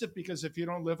offensive because if you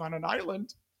don't live on an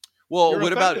island, Well,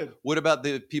 you're offended. what about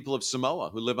the people of Samoa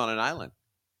who live on an island?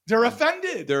 they're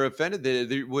offended. They're offended.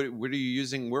 What are you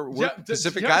using? We're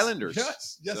Pacific yes, Islanders.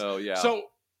 Yes. So yeah. So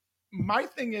my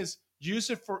thing is use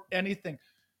it for anything.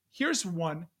 Here's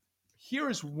one.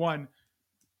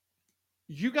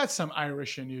 You got some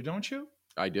Irish in you, don't you?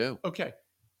 I do. Okay.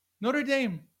 Notre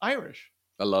Dame, Irish.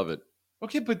 I love it.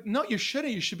 Okay, but no, you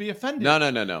shouldn't. You should be offended. No.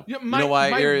 Yeah, You know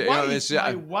why?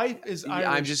 My wife is Irish.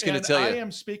 I'm just going to tell you. I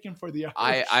am speaking for the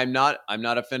Irish. I'm not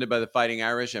offended by the Fighting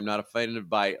Irish. I'm not offended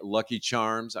by Lucky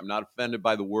Charms. I'm not offended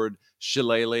by the word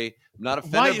shillelagh. I'm not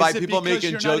offended by Is it people because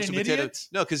making you're jokes not of an potatoes. idiot?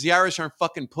 No, because the Irish aren't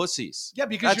fucking pussies. Yeah,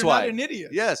 because That's you're why. not an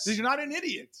idiot. Yes. You're not an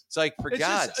idiot. It's like, for It's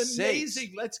God's just sake.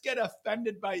 amazing. Let's get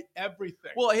offended by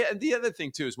everything. Well, and the other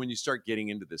thing too is when you start getting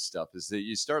into this stuff is that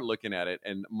you start looking at it,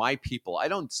 and my people. I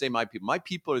don't say my people. My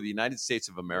people are the United States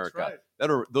of America. That's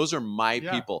right. Those are my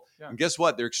Yeah, people. yeah. And guess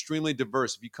what? They're extremely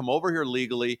diverse. If you come over here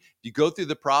legally, if you go through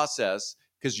the process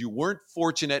because you weren't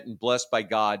fortunate and blessed by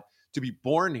God to be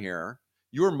born here,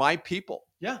 you are my people.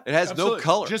 Yeah, It has absolutely. no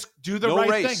color. Just do the no right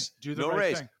race, thing. Do the no right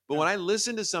race. thing. But Yeah. when I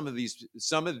listen to some of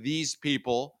these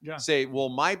people Yeah. say, "Well,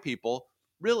 my people,"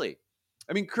 really?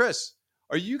 I mean, Chris,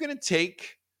 are you going to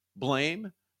take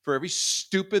blame for every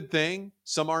stupid thing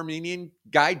some Armenian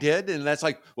guy did? And that's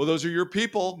like, well, those are your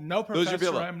people. No, Those are your Professor,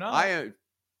 people. I'm not.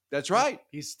 That's right.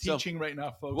 He's So- teaching right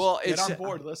now, folks. Well, Get it's- on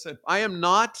board. Listen. I am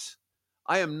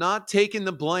not taking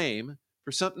the blame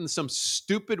for some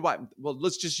stupid white. Well,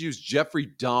 let's just use Jeffrey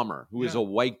Dahmer, who is Yeah. a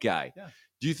white guy. Yeah.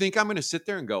 Do you think I'm going to sit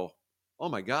there and go, "Oh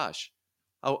my gosh,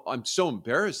 I'm so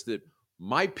embarrassed that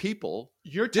my people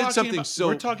You're did talking something about, so?"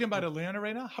 We're talking about Atlanta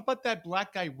right now. How about that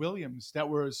black guy Williams? That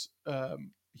was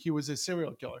he was a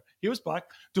serial killer. He was black.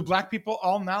 Do black people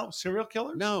all now serial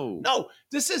killers? No. No.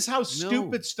 This is how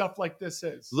stupid stuff like this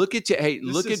is. Look at you. Hey, This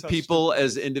look is at how people stupid it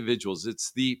as is. individuals.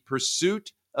 It's the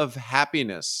pursuit of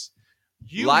happiness.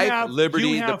 You Life, have- liberty,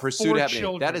 you the have pursuit 4 of happiness.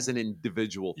 children. That is an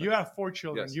individual thing. You have 4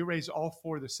 children. Yes. You raise all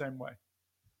 4 the same way.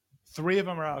 3 of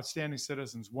them are outstanding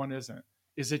citizens. 1 isn't.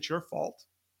 Is it your fault?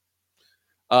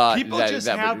 People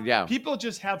people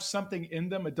just have something in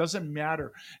them. It doesn't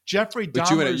matter. Jeffrey But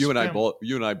Dahmer's you and I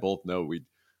family- both know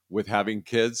with having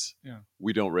kids, Yeah.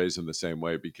 we don't raise them the same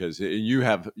way because you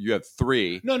have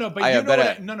 3. No, but I you have know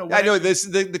better- what I know this.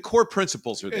 The core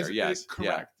principles are there. is Yes,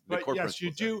 correct. Yeah, the But core yes, you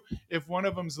principles do. If one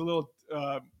of them's a little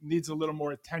needs a little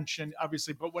more attention,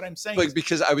 obviously. But what I'm saying are. is, But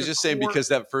because I was the just saying, core- because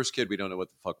that first kid, we don't know what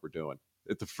the fuck we're doing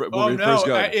at the when oh we no, first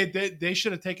got. they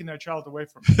should have taken that child away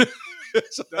from me.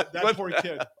 that What poor the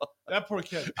kid. hell? That poor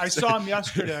kid. I saw him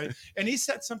yesterday, and he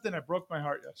said something that broke my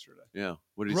heart yesterday. Yeah.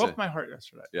 What did he Broke say? my heart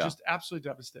yesterday. Yeah. Just absolutely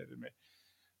devastated me.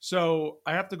 So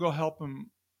I have to go help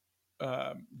him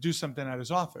do something at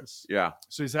his office. Yeah.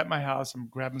 So he's at my house. I'm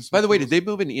grabbing some. By the way, tools. did they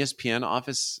move an ESPN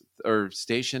office or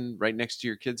station right next to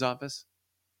your kid's office?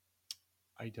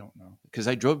 I don't know. Because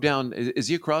I drove down. Is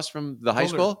he across from the high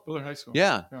school? Bullard High School.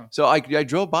 Yeah. Yeah. So I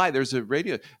drove by. There's a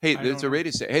radio. Hey, I there's don't a know.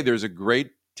 radio. Hey, there's a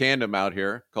great tandem out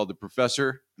here called the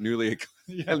Professor, newly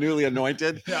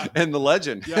anointed, Yeah. and the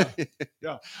Legend.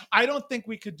 Yeah. I don't think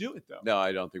we could do it though. No,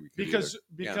 I don't think we could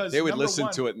Because they would number listen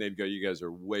one- to it and they'd go, "You guys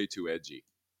are way too edgy."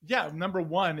 Yeah, number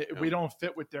one, we don't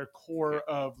fit with their core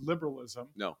Yeah. of liberalism.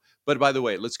 No, but by the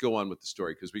way, let's go on with the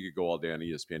story because we could go all day on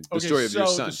ESPN. The Okay, story of your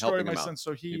so son the story helping of him my out. son.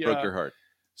 So He broke your heart.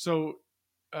 So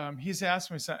he's asked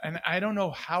me something, and I don't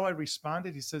know how I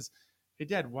responded. He says, "Hey,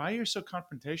 Dad, why are you so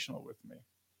confrontational with me?"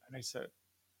 And I said,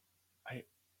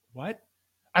 "What?"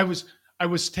 I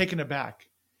was taken aback.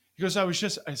 He goes, I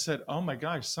said, "Oh my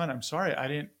gosh, son, I'm sorry.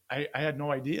 I had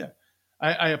no idea.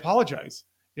 I apologize."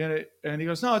 And he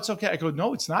goes, "No, it's okay." I go,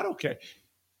 "No, it's not okay."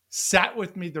 Sat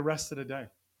with me the rest of the day.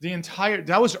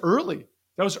 That was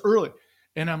early.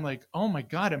 And I'm like, "Oh my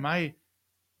God,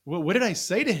 what did I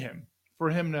say to him for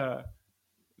him to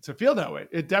feel that way?"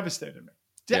 It devastated me.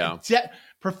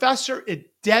 Professor,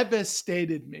 it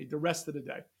devastated me the rest of the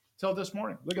day. Till this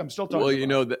morning. Look, I'm still talking Well, about you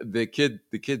know, the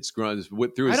kid's grown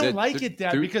through his I don't head- like it, Dad,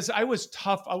 through- because I was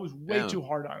tough. I was way Yeah. too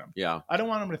hard on him. Yeah. I don't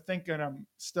want him to think that I'm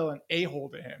still an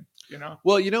a-hole to him,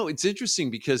 Well, you know, it's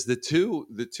interesting because the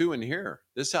two in here,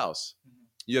 this house,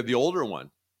 you have the older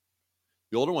one.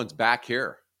 The older one's back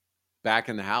here, back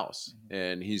in the house,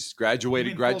 and he's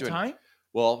graduated. Full-time?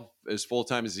 Well, as full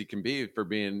time as he can be for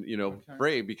being, Okay.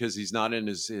 free because he's not in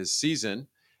his season,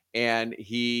 and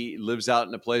he lives out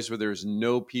in a place where there's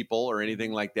no people or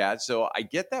anything like that. So I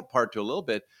get that part to a little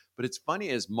bit, but it's funny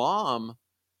as mom.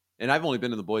 And I've only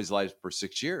been in the boys' lives for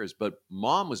 6 years, but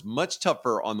mom was much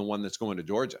tougher on the one that's going to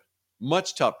Georgia.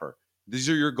 Much tougher. These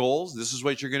are your goals. This is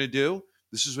what you're going to do.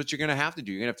 This is what you're going to have to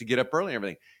do. You're going to have to get up early and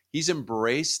everything. He's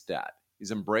embraced that.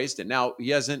 He's embraced it. Now, he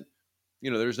hasn't,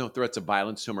 there's no threats of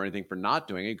violence to him or anything for not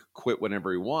doing it. He could quit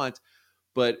whenever he wants.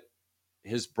 But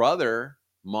his brother,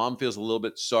 mom feels a little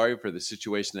bit sorry for the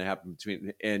situation that happened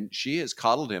between, and she has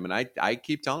coddled him. And I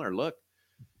keep telling her, look,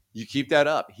 you keep that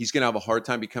up, he's going to have a hard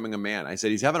time becoming a man. I said,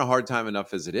 he's having a hard time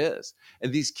enough as it is.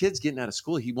 And these kids getting out of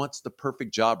school, he wants the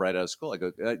perfect job right out of school. I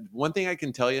go, one thing I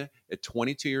can tell you, at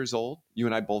 22 years old, you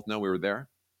and I both know we were there,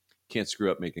 can't screw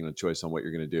up making a choice on what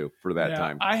you're going to do for that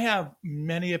time. I have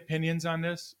many opinions on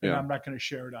this, and Yeah. I'm not going to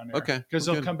share it on there. Okay. Because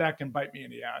Well, they'll good. come back and bite me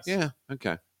in the ass. Yeah.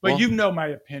 Okay. But Well, you know my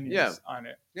opinions Yeah. on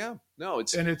it. yeah, no,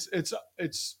 it's, And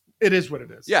it is what it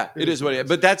is. yeah, it is what it is.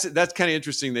 But that's kind of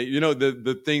interesting that,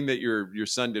 the thing that your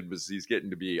son did was he's getting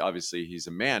to be, obviously he's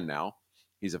a man now.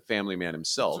 He's a family man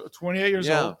himself. So 28 years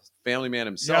Yeah, old. family man He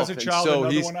himself. has a And child, so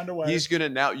another one underway. he's going to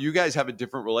now, you guys have a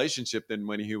different relationship than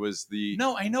when he was the,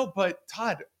 No, I know, but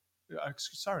Todd,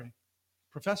 sorry,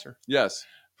 Professor,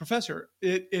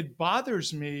 it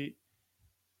bothers me.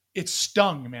 It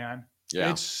stung, man. Yeah.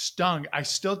 It stung. I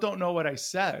still don't know what I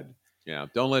said. yeah,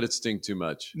 don't let it sting too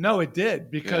much. No, it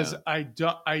did, because Yeah. I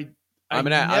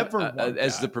never want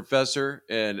as that. the professor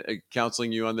and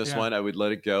counseling you on this Yeah. one, I would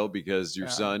let it go because your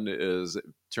Yeah. son is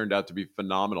turned out to be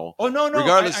phenomenal. Oh no!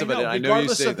 regardless I of it, know, I know you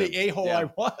regardless say of the that. a-hole Yeah. I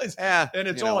was, and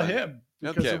it's you know all what? him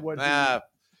because Okay. of what.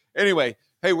 Anyway,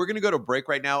 hey, we're going to go to break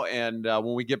right now, and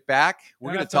when we get back,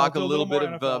 we're going to NFL, talk a do a little little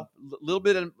bit more of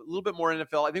a little bit more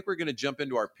NFL. I think we're going to jump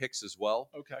into our picks as well,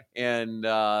 Okay. and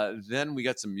then we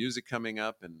got some music coming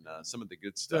up and some of the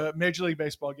good stuff. The Major League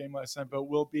Baseball game last night, but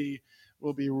we'll be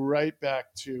right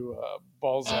back to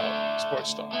Balls Out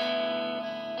Sports Talk.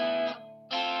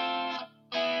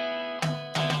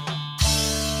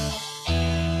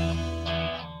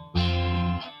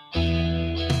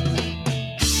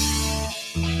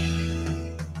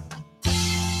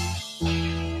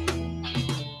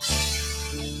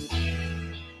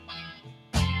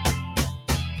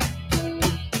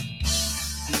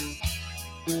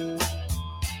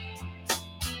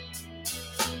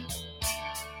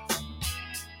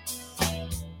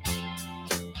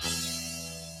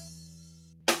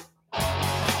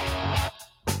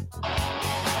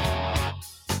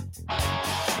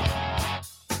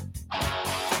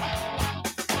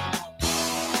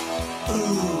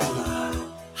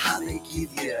 Ooh, how they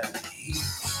give you heat.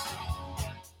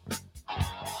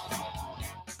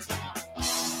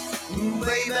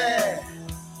 Baby,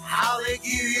 how they give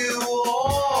you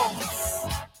warmth.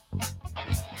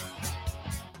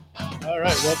 All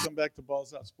right, welcome back to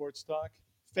Balls Out Sports Talk.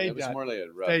 It Fade was that. more like a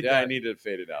rub. Fade Yeah, I that. needed to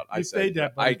fade it out. I You said, fade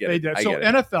that, buddy. I get Fade it. that. I So get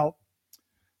it. NFL.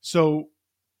 So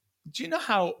do you know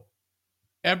how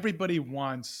everybody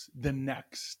wants the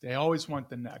next? They always want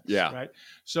the next. Yeah. Right.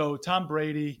 So Tom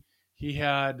Brady, he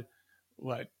had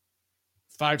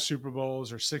 5 Super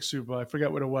Bowls or 6 Super Bowls. I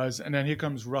forget what it was. And then here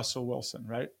comes Russell Wilson,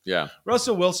 right? Yeah.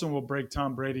 Russell Wilson will break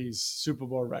Tom Brady's Super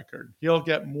Bowl record. He'll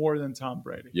get more than Tom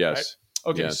Brady. Yes.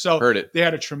 Right? Okay, Yes. so Heard it. they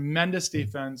had a tremendous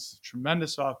defense,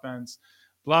 tremendous offense,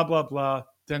 blah, blah, blah.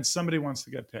 Then somebody wants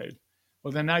to get paid.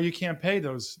 Well, then now you can't pay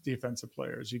those defensive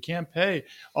players. You can't pay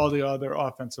all the other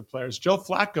offensive players. Joe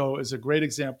Flacco is a great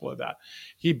example of that.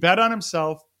 He bet on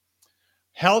himself,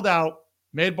 held out,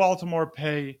 made Baltimore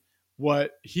pay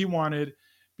what he wanted,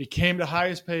 became the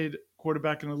highest paid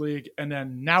quarterback in the league. And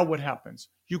then now what happens?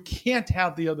 You can't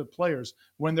have the other players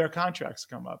when their contracts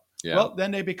come up. Yeah. Well,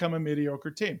 then they become a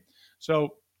mediocre team.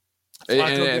 So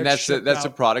And that's a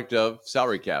product of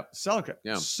salary cap.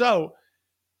 Yeah. So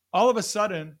all of a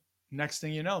sudden, next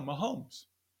thing you know, Mahomes,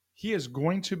 he is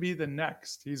going to be the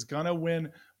next. He's going to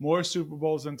win more Super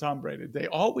Bowls than Tom Brady. They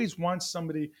always want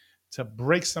somebody to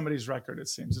break somebody's record, it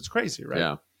seems. It's crazy, right?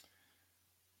 Yeah.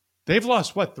 They've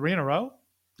lost, 3 in a row?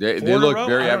 They look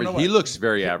very average. He looks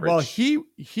very average. Well,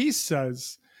 he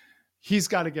says he's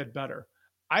got to get better.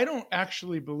 I don't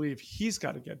actually believe he's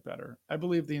got to get better. I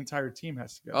believe the entire team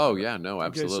has to get better. Oh, yeah. No,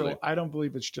 absolutely. Okay, so I don't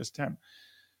believe it's just him.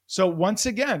 So once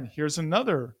again, here's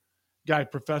another guy,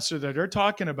 Professor, that they're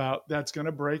talking about that's going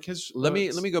to break his. Let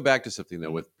me go back to something,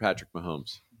 though, with Patrick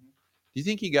Mahomes. Do you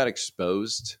think he got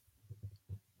exposed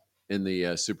in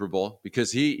the Super Bowl?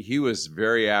 Because he was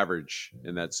very average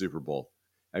in that Super Bowl.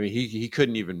 I mean, he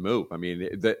couldn't even move. I mean,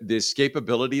 the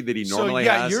escapability that he normally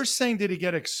has. You're saying, did he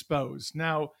get exposed?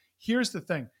 Now, here's the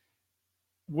thing.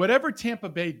 Whatever Tampa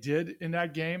Bay did in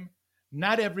that game,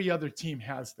 not every other team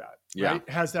has that. Yeah. Right?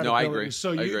 Has that No, ability. I agree.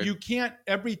 So I agree. you can't,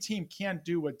 every team can't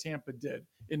do what Tampa did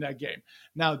in that game.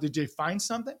 Now, did they find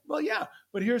something? Well, yeah.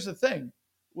 But here's the thing.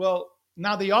 Well,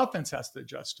 now the offense has to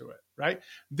adjust to it, right?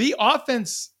 The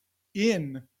offense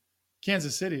in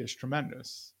Kansas City is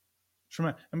tremendous.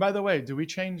 And by the way, do we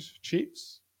change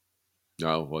Chiefs?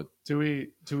 No, what? Do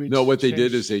we? No, what they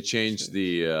did is they changed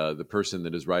the person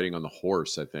that is riding on the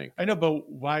horse, I think. I know, but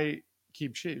why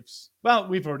keep Chiefs? Well,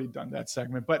 we've already done that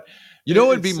segment, but you know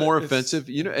what would be more offensive?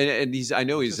 You know, and he's, I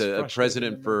know he's a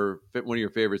president for one of your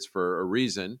favorites for a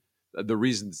reason. The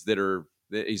reasons that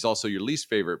he's also your least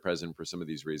favorite president for some of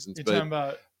these reasons. You're but talking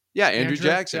about Andrew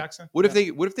Jackson. What if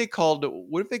they called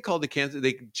the Kansas?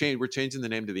 We're changing the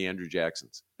name to the Andrew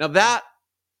Jacksons. Now that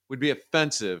would be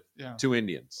offensive to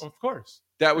Indians. Of course,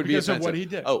 that would be offensive. Of what he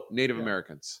did. Oh, Native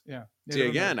Americans. Yeah. See,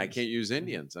 again, I can't use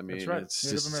Indians. I mean, that's right. It's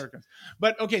Native just Americans.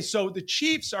 But okay, so the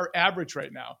Chiefs are average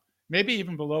right now, maybe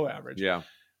even below average. Yeah.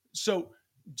 So,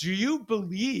 do you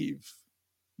believe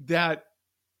that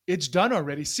it's done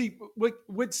already? See,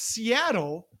 with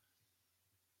Seattle,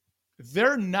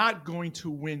 they're not going to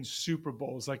win Super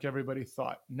Bowls like everybody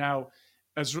thought. Now,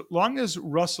 as long as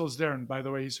Russell's there, and by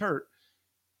the way, he's hurt,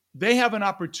 they have an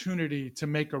opportunity to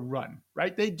make a run,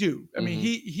 right? They do. I mean,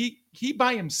 he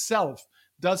by himself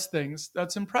does things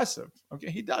that's impressive.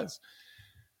 Okay, he does.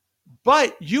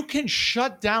 But you can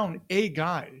shut down a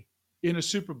guy in a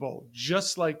Super Bowl,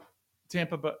 just like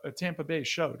Tampa Bay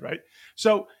showed, right?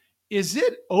 So is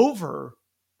it over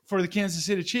for the Kansas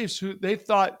City Chiefs, who they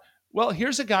thought, well,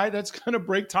 here's a guy that's going to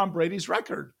break Tom Brady's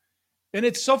record? And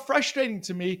it's so frustrating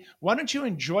to me. Why don't you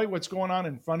enjoy what's going on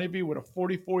in front of you with a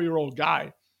 44-year-old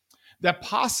guy that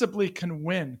possibly can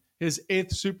win his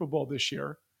 8th Super Bowl this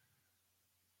year?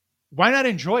 Why not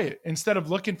enjoy it instead of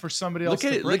looking for somebody else?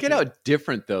 Look at how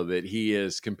different though that he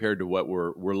is compared to what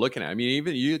we're looking at. I mean,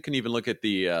 you can even look at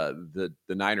the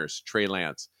Niners, Trey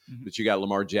Lance, but you got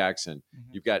Lamar Jackson.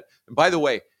 You've got, and by the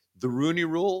way, the Rooney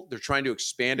Rule, they're trying to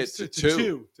expand it to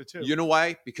two. You know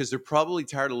why? Because they're probably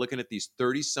tired of looking at these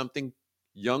 30-something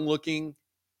young-looking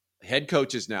head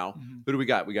coaches now. Who do we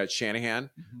got? We got Shanahan.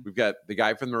 We've got the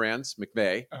guy from the Rams,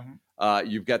 McVay.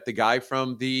 You've got the guy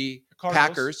from the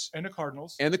Packers and the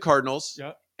Cardinals and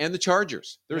the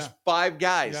Chargers. There's 5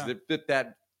 guys that fit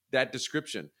that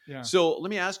description. So let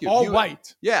me ask you, all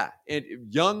white, and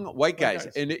young white guys,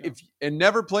 and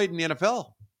never played in the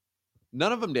NFL.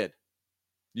 None of them did.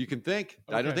 You can think.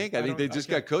 Okay. I think they just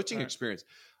got coaching experience.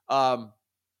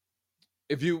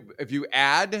 If you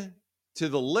add to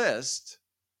the list,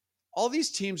 all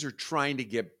these teams are trying to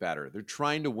get better. They're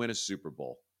trying to win a Super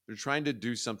Bowl. They're trying to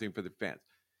do something for the fans.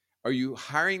 Are you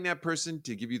hiring that person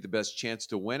to give you the best chance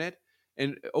to win it?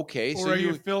 And okay, or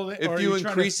so if you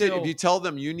increase it, if you tell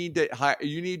them you need to hire,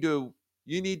 you need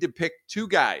to pick 2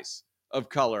 guys of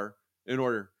color in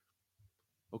order.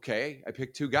 Okay, I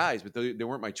picked 2 guys, but they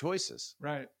weren't my choices.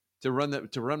 Right. To run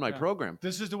my program.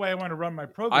 This is the way I want to run my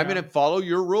program. I'm going to follow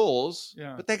your rules.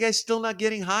 Yeah. But that guy's still not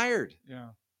getting hired. Yeah.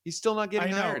 He's still not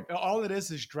getting hired. All it is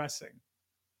dressing.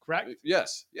 Correct?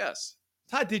 Yes.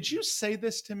 Todd, did you say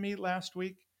this to me last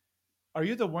week? Are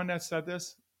you the one that said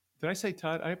this? Did I say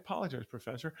Todd? I apologize,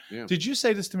 Professor. Yeah. Did you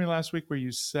say this to me last week where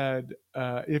you said,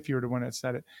 if you were the one that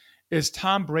said it, is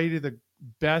Tom Brady the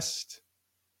best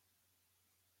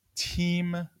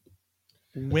team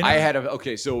winner? I had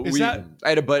so Is that- I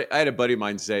had a buddy of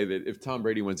mine say that if Tom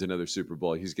Brady wins another Super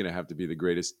Bowl, he's going to have to be the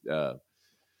greatest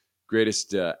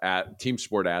team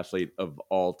sport athlete of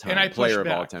all time, And I pushed player of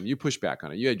all back. time. You push back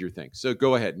on it. You had your thing. So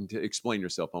go ahead and explain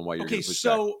yourself on why you're going to push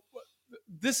back. so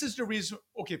this is the reason.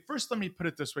 Okay, first let me put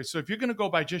it this way. So if you're going to go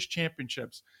by just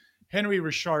championships, Henry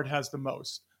Richard has the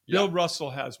most. Bill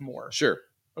Russell has more. Sure.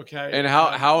 Okay. And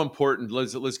how important?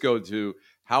 Let's go to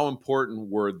how important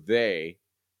were they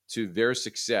to their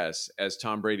success as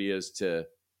Tom Brady is to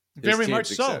his very team's much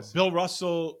success? so. Bill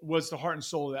Russell was the heart and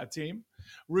soul of that team.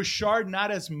 Richard,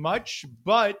 not as much,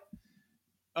 but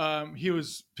he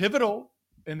was pivotal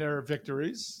in their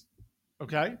victories.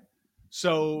 Okay.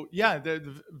 So, yeah, they're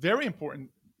very important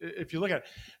if you look at it.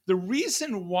 The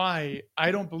reason why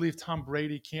I don't believe Tom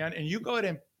Brady can, and you go ahead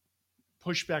and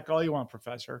push back all you want,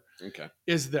 Professor, Okay.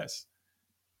 is this.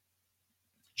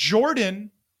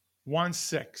 Jordan won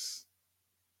 6.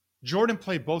 Jordan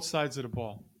played both sides of the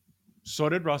ball. So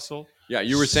did Russell. Yeah,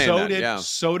 you were saying so that. Did, yeah.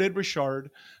 So did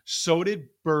Richard. So did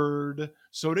Bird.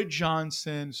 So did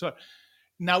Johnson. So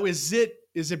now is it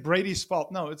Brady's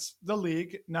fault? No, it's the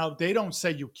league. Now they don't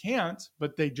say you can't,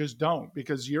 but they just don't,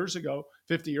 because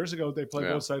 50 years ago, they played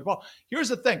both sides of the ball. Here's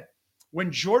the thing.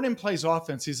 When Jordan plays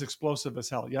offense, he's explosive as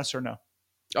hell. Yes or no?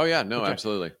 Oh yeah, no, Okay.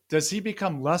 absolutely. Does he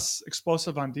become less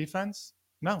explosive on defense?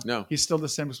 No. He's still the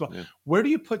same explosive. Yeah. Where do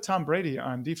you put Tom Brady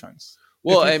on defense?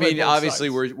 Well, If you I play mean, both obviously,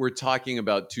 sides? we're talking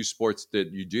about two sports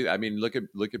that you do. I mean, look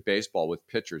at baseball with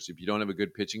pitchers. If you don't have a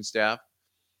good pitching staff,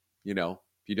 if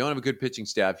you don't have a good pitching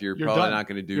staff, you're probably done. not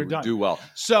going You're to done. do well.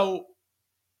 So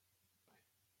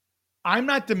I'm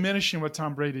not diminishing what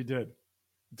Tom Brady did.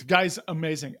 The guy's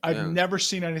amazing. I've never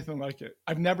seen anything like it.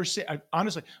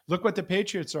 Honestly, look what the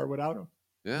Patriots are without him.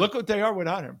 Yeah. Look what they are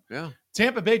without him. Yeah.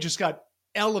 Tampa Bay just got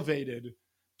elevated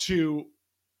to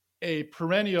a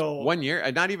perennial 1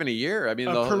 year, not even a year. I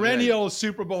mean, the perennial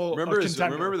Super Bowl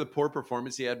contender. Remember the poor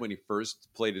performance he had when he first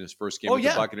played in his first game Oh with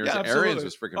yeah, the Buccaneers. yeah, Arians absolutely.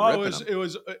 was freaking ripping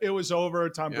him. It was over.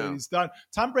 Tom Yeah. Brady's done.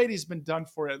 Tom Brady's been done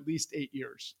for at least 8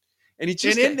 years, And he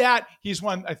just in that he's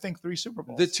won, I think, 3 Super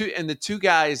Bowls. the two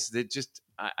guys that just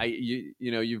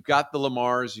you've got the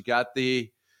Lamars, you got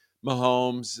the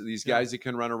Mahomes, these guys that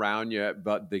can run around. You,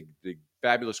 but the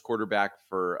fabulous quarterback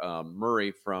for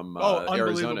Murray from Arizona.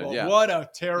 unbelievable! Yeah. What a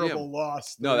terrible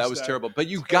loss. No, that was terrible. But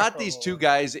you've got these two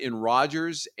guys in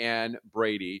Rodgers and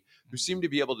Brady who seem to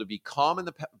be able to be calm in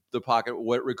the pocket,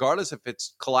 regardless if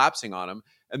it's collapsing on them,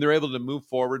 and they're able to move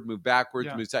forward, move backwards,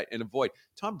 move side, and avoid.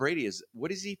 Tom Brady is,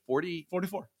 what is he,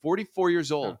 44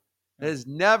 years old, has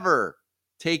never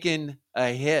taken a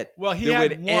hit Well, he that had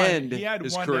would one. end He had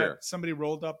his one career. that somebody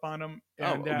rolled up on him.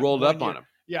 And Rolled up on him.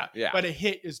 Yeah, Yeah. but a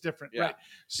hit is different, Yeah. right?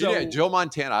 So Joe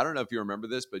Montana, I don't know if you remember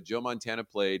this, but Joe Montana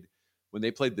played when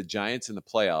they played the Giants in the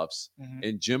playoffs,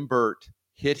 and Jim Burt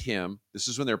hit him. This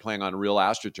is when they were playing on real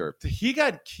AstroTurf. he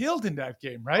got killed in that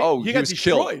game, right? Oh, he got was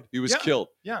destroyed. killed. He was killed.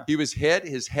 Yeah. He was hit.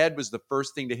 His head was the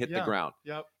first thing to hit the ground.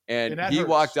 Yep. And that he hurts.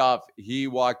 walked off. He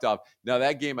walked off. Now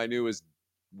that game I knew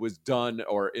was done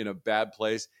or in a bad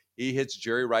place. He hits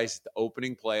Jerry Rice at the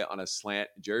opening play on a slant.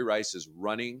 Jerry Rice is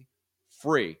running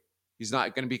free. He's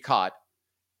not going to be caught.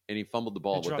 And he fumbled the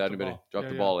ball without anybody. Dropped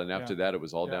the ball. And after that, it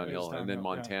was all downhill. And then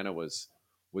Montana was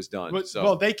done. But, so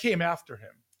well, they came after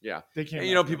him. yeah. They came.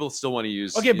 And, after people still want to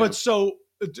use. him. Okay, but so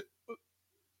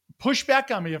push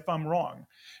back on me if I'm wrong.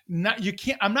 You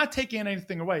can't. I'm not taking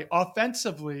anything away.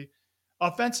 Offensively,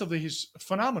 he's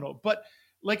phenomenal. But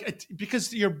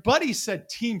because your buddy said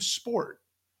team sport.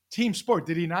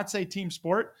 Did he not say team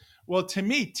sport? Well, to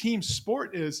me, team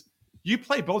sport is you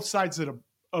play both sides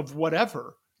of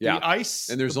whatever. Yeah. The ice,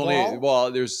 And there's the only ball,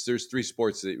 there's 3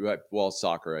 sports that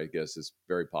soccer I guess is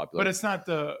very popular. but it's not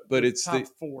the it's top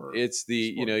 4. It's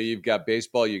the sports. you've got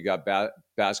baseball, you've got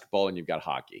basketball, and you've got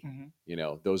hockey.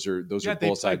 Mhm. Those are they both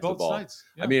play sides of the both ball. sides.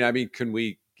 Yeah. I mean, can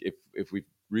we if we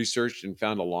researched and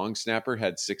found a long snapper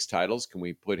had 6 titles, can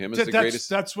we put him as the greatest?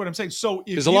 That's what I'm saying. So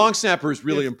Because a long snapper is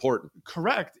really if- important.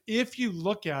 correct. If you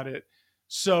look at it,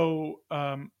 so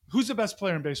who's the best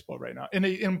player in baseball right now in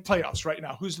playoffs right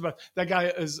now? Who's the best? That guy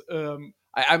is. I'm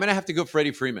gonna have to go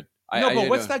Freddie Freeman.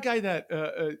 What's that guy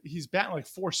that he's batting like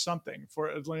 4 something for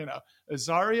Atlanta?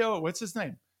 Azario. What's his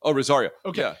name? Oh, Rosario.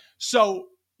 Okay. Yeah. So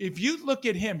if you look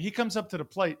at him, he comes up to the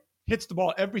plate, hits the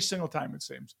ball every single time. It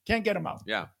seems can't get him out.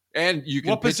 Yeah. And you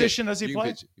can What pitch position it. does he You can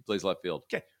play? pitch it. He plays left field.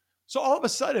 Okay. So all of a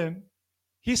sudden,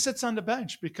 he sits on the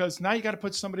bench because now you got to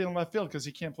put somebody in left field because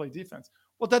he can't play defense.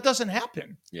 Well, that doesn't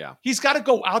happen. Yeah. He's got to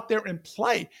go out there and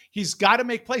play. He's got to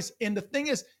make plays. And the thing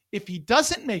is, if he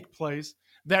doesn't make plays,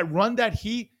 that run that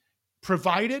he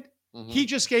provided, he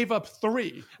just gave up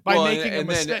 3 by making a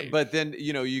mistake. But then,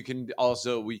 we can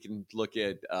look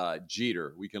at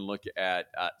Jeter. We can look at,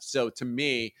 so to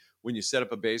me, when you set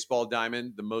up a baseball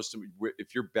diamond,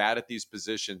 if you're bad at these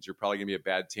positions, you're probably going to be a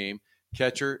bad team.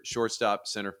 Catcher, shortstop,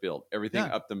 center field, everything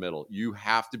up the middle. You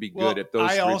have to be good at those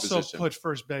 3 positions. I also put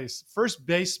first base. First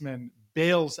baseman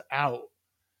bails out.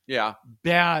 Yeah.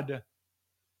 Bad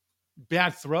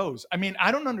throws. I mean,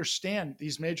 I don't understand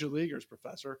these major leaguers,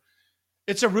 Professor.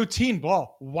 It's a routine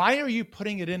ball. Why are you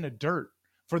putting it in the dirt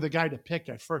for the guy to pick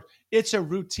at first? It's a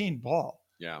routine ball.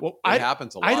 Yeah. Well, it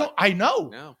happens a lot. I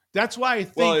know. Yeah. That's why I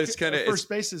think first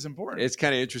base is important. It's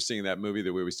kind of interesting in that movie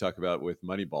that we always talk about with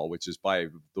Moneyball, which is, by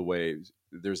the way,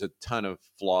 there's a ton of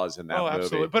flaws in that movie.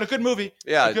 Absolutely. But a good movie.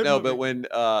 Yeah. But when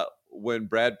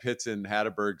Brad Pitt's in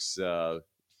Hatterberg's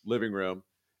living room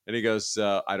and he goes,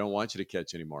 I don't want you to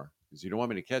catch anymore. He goes, you don't want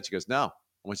me to catch? He goes, no, I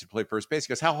want you to play first base.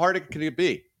 He goes, how hard can it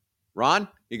be? Ron?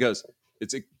 He goes,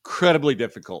 it's incredibly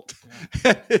difficult.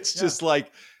 Yeah. It's just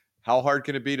like, how hard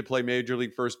can it be to play major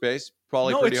league first base?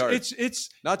 Probably pretty hard. It's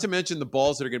not to mention the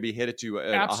balls that are going to be hit at you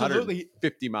at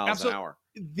 150 miles an hour.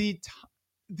 The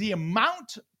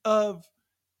amount of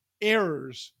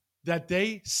errors that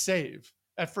they save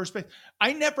at first base,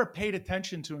 I never paid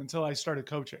attention to until I started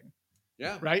coaching.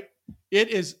 Yeah. Right. It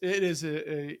is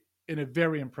in a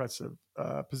very impressive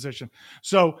position.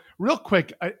 So real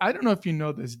quick, I don't know if you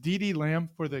know this, D.D. Lamb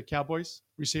for the Cowboys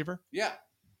receiver. Yeah.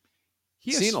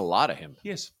 Seen a lot of him. He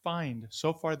has fined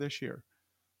so far this year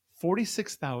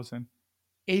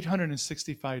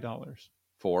 $46,865.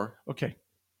 For? Okay.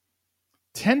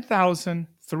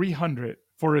 $10,300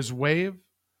 for his wave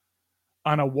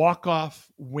on a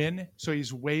walk-off win. So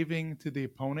he's waving to the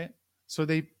opponent. So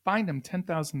they fined him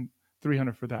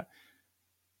 $10,300 for that.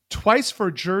 Twice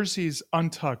for jerseys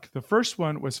untucked. The first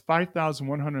one was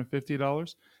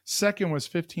 $5,150. Second was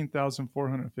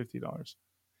 $15,450.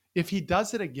 If he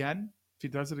does it again,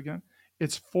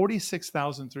 it's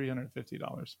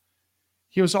 $46,350.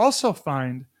 He was also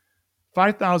fined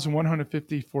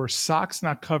 $5,150 for socks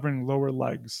not covering lower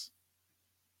legs.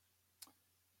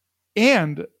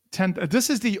 And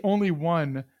this is the only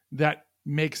one that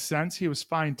makes sense. He was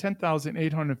fined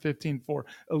 $10,815 for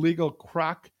illegal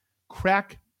crack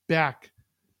back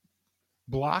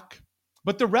block.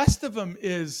 But the rest of them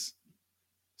is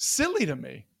silly to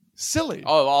me. Silly.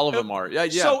 Oh, all of them are. Yeah.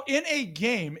 So in a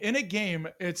game,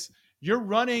 it's you're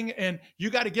running and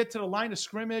you got to get to the line of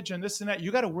scrimmage and this and that.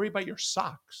 You got to worry about your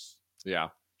socks. Yeah.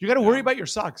 You got to worry about your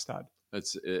socks, Todd.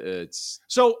 It's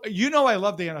so I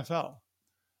love the NFL,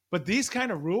 but these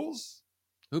kind of rules.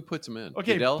 Who puts them in?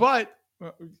 Okay, Goodell? but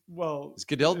does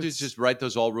Goodell just write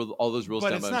all those rules but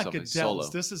down it's by not himself?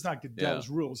 Goodell's. This is not Goodell's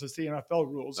rules. It's the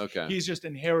NFL rules. Okay. He's just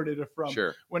inherited it from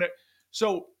when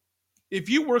so. If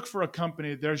you work for a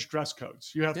company, there's dress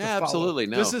codes. You have to follow. Absolutely.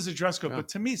 No. This is a dress code. Yeah. But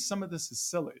to me, some of this is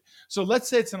silly. So let's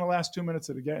say it's in the last 2 minutes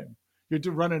of the game. You're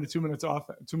running a 2-minute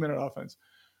offense.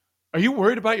 Are you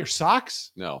worried about your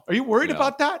socks? No. Are you worried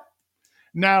about that?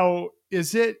 Now,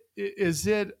 is it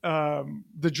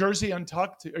the jersey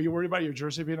untucked? Are you worried about your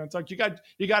jersey being untucked? You got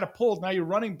it pulled. Now you're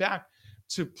running back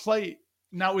to play.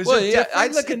 Now, I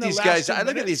look at these guys. I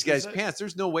look at these guys' pants.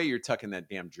 There's no way you're tucking that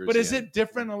damn jersey. But is it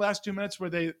different in the last 2 minutes where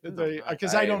they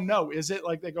because I don't know. Is it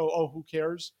like they go, oh, who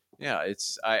cares? Yeah,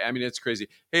 it's crazy.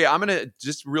 Hey, I'm gonna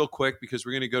just real quick because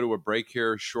we're gonna go to a break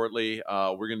here shortly.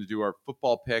 We're gonna do our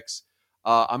football picks.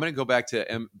 I'm gonna go back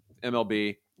to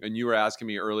MLB. And you were asking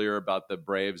me earlier about the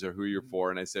Braves or who you're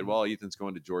for, and I said, well, Ethan's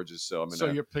going to Georgia, so I'm gonna.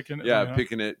 So you're picking it. Yeah,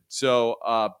 picking it. So,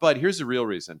 but here's the real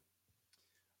reason.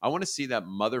 I want to see that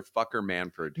motherfucker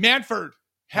Manfred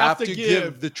have to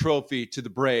give the trophy to the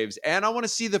Braves, and I want to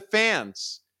see the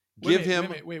fans give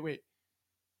him. Wait.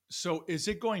 So is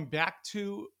it going back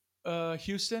to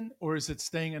Houston, or is it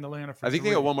staying in Atlanta? I think they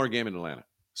got one more game in Atlanta.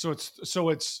 So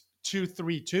it's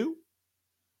 2-3-2.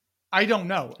 I don't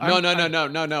know.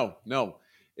 No.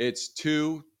 It's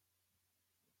 2.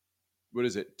 What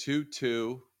is it?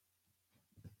 2-2.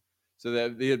 So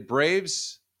the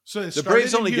Braves. So the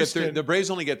Braves only get the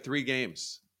Braves only get 3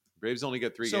 games. Braves only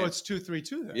get 3 games. So it's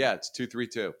 2-3-2 then. Yeah, it's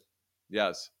 2-3-2.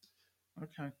 Yes.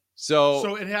 Okay.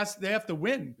 So they have to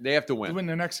win. They have to win. To win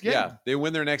their next game. Yeah, they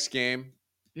win their next game.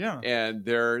 Yeah. And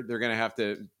they're going to have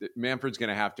to. Manfred's going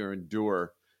to have to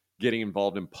endure getting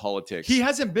involved in politics. He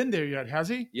hasn't been there yet, has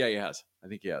he? Yeah, he has. I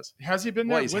think he has. Has he been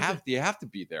there? You have to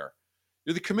be there.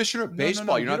 You're the commissioner of baseball.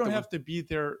 No, you don't have to be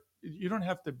there. You don't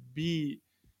have to be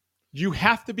You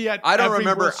have to be at. I don't every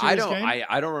remember. World Series game?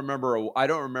 I don't remember. I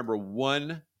don't remember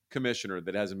one commissioner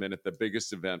that hasn't been at the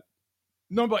biggest event.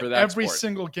 No, but for that every sport.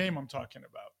 single game I'm talking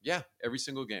about. Yeah, every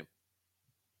single game.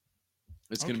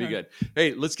 It's going to be Okay. good.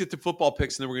 Hey, let's get to football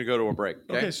picks, and then we're going to go to a break.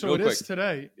 Okay, so Real it quick. is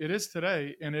today. It is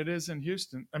today, and it is in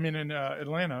Houston. I mean, in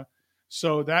Atlanta.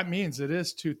 So that means it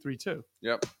is 2-3-2.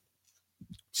 Yep.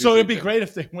 So it'd be 2-3-2. great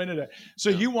if they win it. So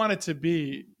Yeah. you want it to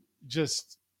be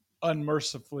just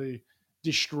unmercifully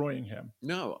destroying him.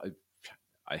 No,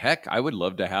 heck, I would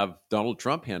love to have Donald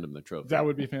Trump hand him the trophy. That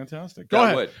would be fantastic. Go That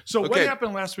ahead. would. So what Okay.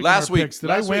 happened last week? Last in our week, picks? Did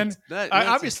last I win? week, that's-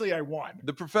 Obviously, I won.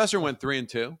 the professor went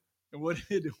 3-2. What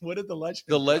did the legend?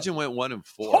 The legend went 1-4.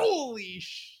 Holy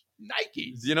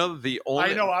Nikes! You know the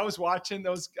only. I know. I was watching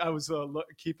those. I was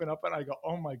keeping up, and I go,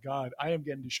 "Oh my god, I am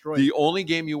getting destroyed." The only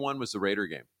game you won was the Raider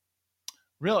game.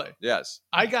 Really? Yes,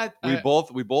 I got. we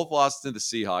both lost to the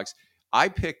Seahawks. I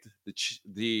picked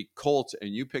the Colts, and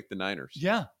you picked the Niners.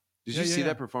 Yeah, Did Yeah, you yeah, see yeah.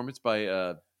 that performance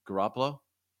by Garoppolo?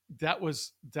 that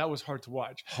was hard to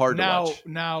watch. Hard to watch.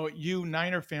 Now, you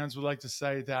Niner fans would like to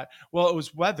say that. Well, it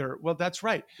was weather. Well, that's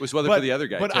right. It was weather for the other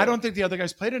guy. But too. I don't think the other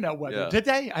guys played in that weather. Yeah. Did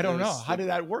they? I don't It know. was- How did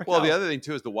that work? Well, out? the other thing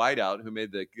too is the wideout who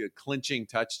made the clinching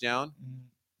touchdown. Mm,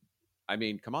 I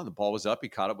mean, come on, the ball was up. He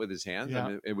caught it with his hands. Yeah. I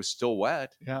mean, it was still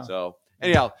wet. Yeah. So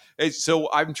anyhow, so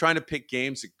I'm trying to pick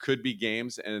games. It could be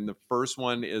games, and the first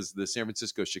one is the San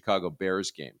Francisco-Chicago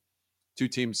Bears game. Two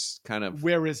teams kind of.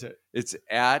 Where is it? It's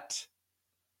at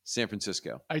San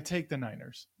Francisco I take the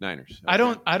Niners. Niners. I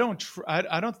Okay. I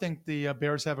don't think the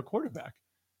Bears have a quarterback.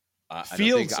 I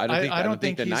Fields, don't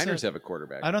think the he's Niners have a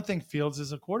quarterback. I don't think Fields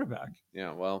is a quarterback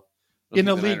Yeah, well, I don't in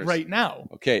the think league Niners- right now.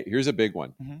 Okay, here's a big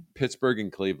one: Mhm. Pittsburgh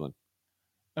and Cleveland.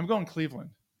 I'm going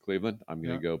Cleveland. Cleveland. I'm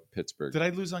going to go Pittsburgh. Did I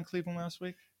lose on Cleveland last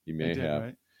week? You I may did, have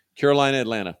right? Carolina,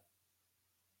 Atlanta.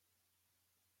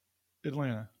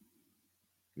 Atlanta.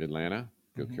 Atlanta.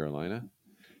 Go Mhm. Carolina.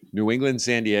 New England,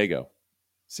 San Diego.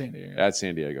 San Diego. At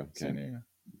San Diego. Okay. San Diego.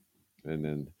 And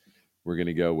then we're going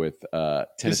to go with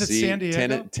Tennessee. Is it San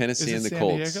Diego? Tennessee Is it and the San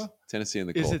Colts. Diego? Tennessee and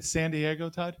the Is Colts. it San Diego,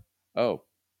 Todd? Oh,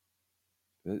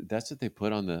 that's what they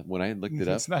put on the when I looked it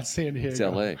up. It's not San Diego. It's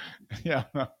L.A. Yeah,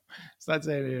 no, it's not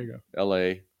San Diego.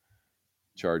 L.A.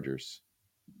 Chargers.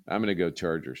 I'm going to go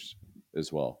Chargers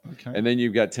as well. Okay. And then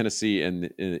you've got Tennessee and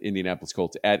Indianapolis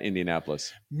Colts at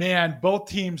Indianapolis. Man, both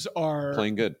teams are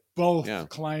Playing good. both Yeah.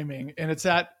 climbing, and it's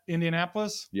at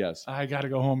Indianapolis. Yes. I got to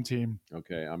go home team.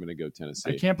 Okay. I'm going to go Tennessee.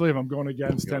 I can't believe I'm going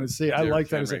against Go Tennessee. I Derrick like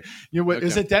Tennessee. Henry.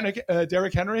 Is Okay. it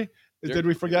Derrick Henry? Did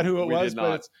we forget who it We was? did But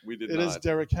not. it's, We did it not. is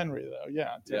Derrick Henry, though.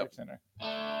 Yeah, Derrick Henry.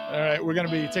 All right, we're going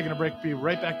to be taking a break. Be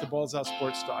right back to Balls Out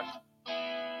Sports Talk.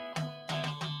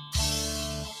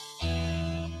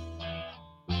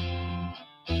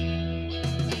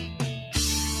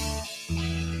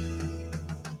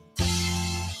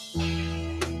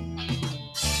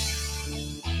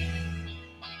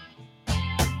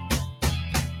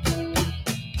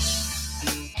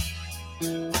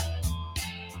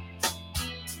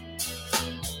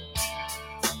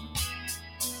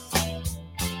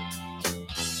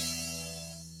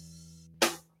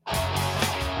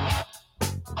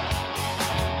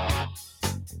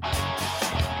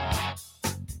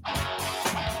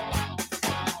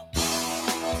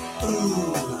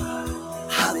 Ooh,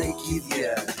 how they give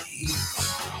you heat.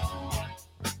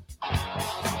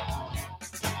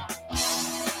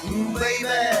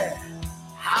 Baby,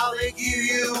 how they give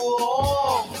you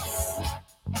warmth.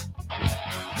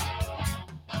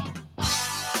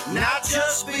 Not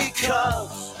just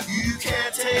because you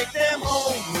can't take them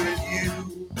home with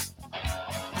you.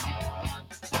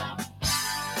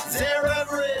 They're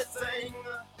everything.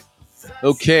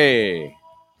 Okay.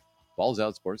 Balls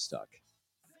Out Sports Talk.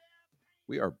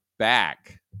 We are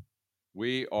back.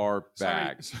 We are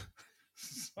back.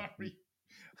 Sorry.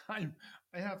 I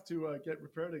have to get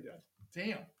repaired again.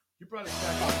 Damn. You brought it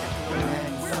back.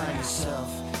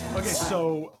 Okay,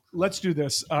 so let's do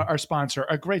this. Our sponsor,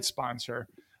 a great sponsor,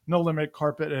 No Limit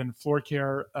Carpet and Floor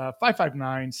Care,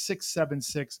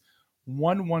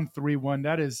 559-676-1131.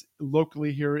 That is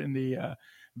locally here in the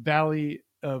Valley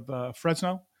of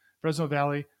Fresno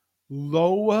Valley.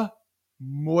 Low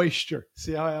moisture.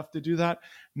 See how I have to do that?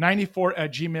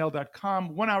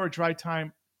 94@gmail.com. 1 hour dry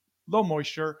time, low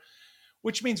moisture,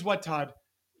 which means what, Todd?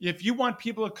 If you want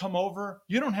people to come over,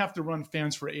 you don't have to run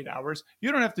fans for 8 hours.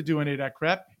 You don't have to do any of that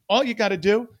crap. All you got to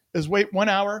do is wait 1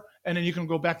 hour, and then you can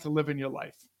go back to living your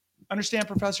life. Understand,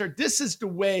 Professor? This is the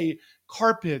way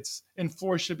carpets and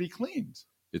floors should be cleaned.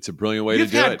 It's a brilliant way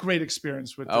You've to do had it. great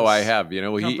experience with this. Oh, I have. You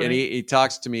know, company? he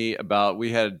talks to me about.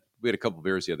 We had a couple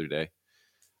beers the other day.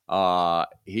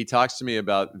 He talks to me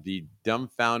about the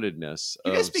dumbfoundedness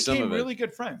You of guys some became of it. really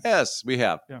good friends. Yes, we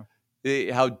have.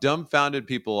 Yeah. How dumbfounded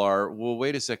people are. Well,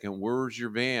 wait a second. Where's your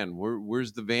van?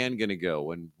 Where's the van going to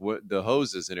go? And what the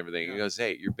hoses and everything. Yeah. He goes,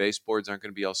 hey, your baseboards aren't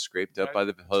going to be all scraped up by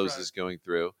the hoses going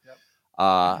through.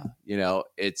 Yep. You know,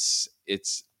 it's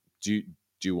do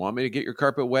you want me to get your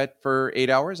carpet wet for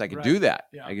 8 hours? I could do that.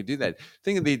 Yeah. I could do that. The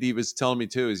thing that he was telling me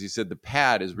too is he said the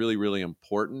pad is really, really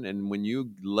important. And when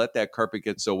you let that carpet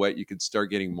get so wet, you could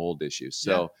start getting mold issues.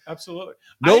 So yeah, absolutely.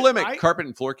 no limit, carpet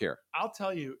and floor care. I'll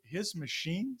tell you, his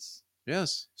machines,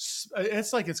 yes,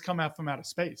 it's like it's come out from outer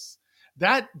space.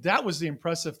 That was the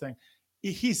impressive thing.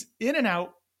 He's in and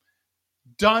out,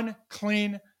 done,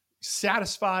 clean,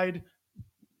 satisfied,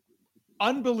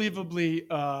 unbelievably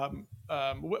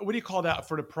what do you call that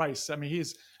for the price? I mean,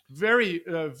 he's very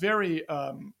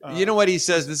you know what he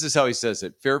says? This is how he says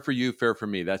it. Fair for you, fair for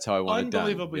me. That's how I want it done.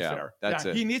 Unbelievably fair. That's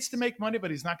it. He needs to make money, but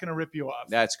he's not going to rip you off.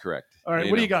 That's correct. All right.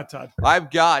 What do you got, Todd?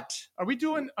 I've got. Are we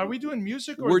doing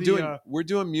music? Or we're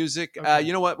doing music. Okay.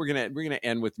 You know what? We're gonna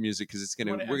end with music because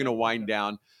we're gonna wind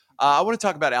down. I want to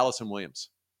talk about Allison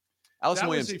Williams. Allison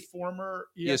Williams, was a former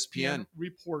ESPN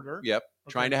reporter. Yep.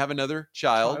 Okay. Trying to have another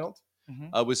child.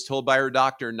 Mm-hmm. Was told by her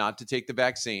doctor not to take the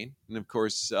vaccine, and of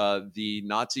course, the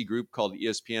Nazi group called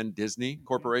ESPN Disney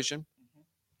Corporation.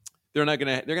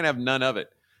 Mm-hmm. They're gonna have none of it.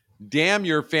 Damn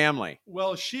your family.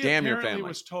 Well, she apparently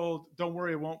was told, "Don't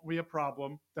worry, it won't be a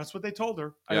problem." That's what they told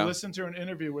her. Yeah. I listened to an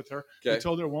interview with her. Okay. They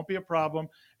told her it won't be a problem,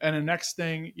 and the next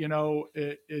thing you know,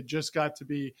 it just got to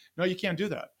be, no, you can't do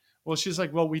that. Well, she's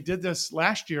like, well, we did this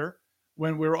last year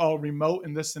when we were all remote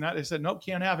and this and that. They said, nope,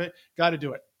 can't have it. Got to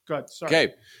do it. Good. Sorry.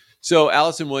 Okay. So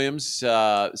Allison Williams,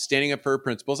 standing up for her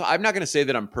principles. I'm not going to say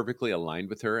that I'm perfectly aligned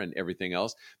with her and everything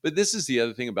else, but this is the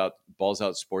other thing about Balls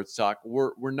Out Sports Talk.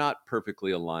 We're not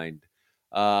perfectly aligned.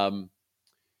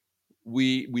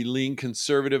 We lean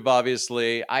conservative,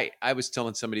 obviously. I was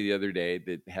telling somebody the other day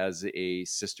that has a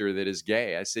sister that is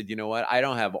gay. I said, you know what? I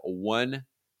don't have one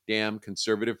damn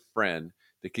conservative friend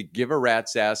that could give a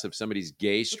rat's ass if somebody's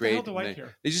gay, straight. What the hell do I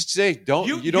care? They just say,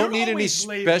 you don't need any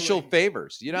special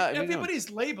favors. You know, everybody's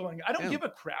labeling. I don't give a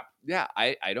crap. Yeah,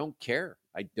 I don't care.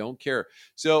 I don't care.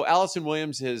 So Allison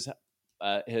Williams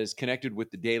has connected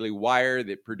with the Daily Wire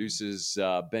that produces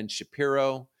Ben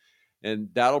Shapiro, and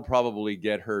that'll probably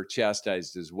get her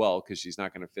chastised as well because she's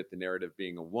not going to fit the narrative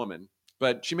being a woman.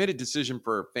 But she made a decision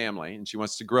for her family, and she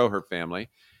wants to grow her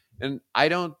family, and I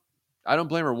don't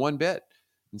blame her one bit.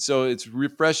 And so it's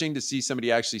refreshing to see somebody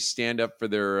actually stand up for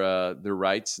their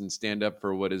rights and stand up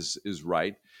for what is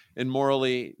right. And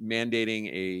morally mandating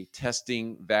a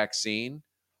testing vaccine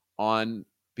on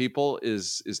people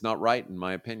is not right, in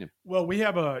my opinion. Well, we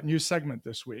have a new segment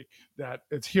this week that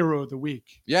it's Hero of the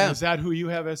Week. Yeah. And is that who you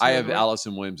have as? I have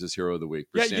Allison Williams as Hero of the Week.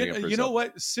 For standing up for you know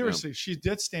what? Seriously, she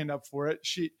did stand up for it.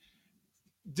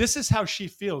 This is how she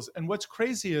feels. And what's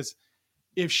crazy is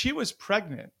if she was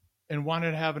pregnant and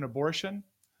wanted to have an abortion,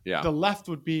 the left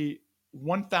would be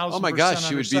 1,000%. Oh my gosh,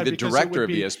 she would be the director of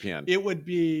ESPN. It would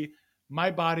be my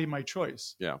body, my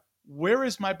choice. Yeah. Where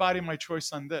is my body, my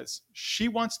choice on this? She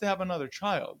wants to have another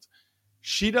child.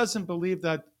 She doesn't believe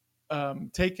that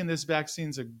taking this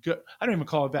vaccine's a good, I don't even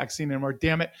call it vaccine anymore.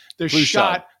 Damn it. The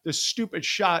stupid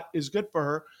shot is good for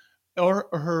her or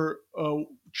her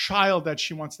child that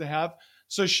she wants to have.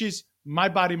 So she's my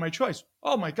body, my choice.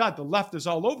 Oh my God, the left is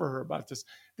all over her about this.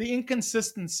 The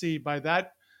inconsistency by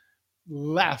that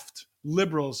left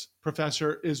liberals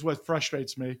professor is what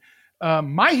frustrates me.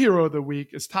 My hero of the week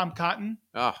is Tom Cotton.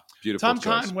 Beautiful. Tom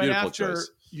Cotton went after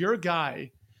your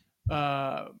guy.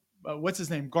 What's his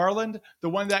name? Garland, the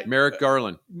one that Merrick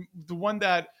Garland, the one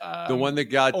that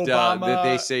got that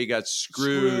they say got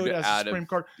screwed out of Supreme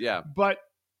Court. Yeah, but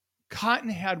Cotton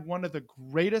had one of the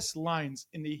greatest lines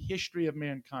in the history of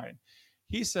mankind.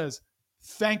 He says,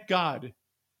 "Thank God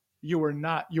you are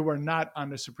not on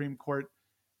the Supreme Court,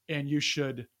 and you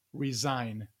should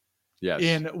resign." Yes.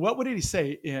 And what did he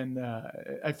say? In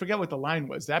I forget what the line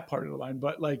was, that part of the line,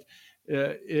 but like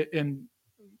in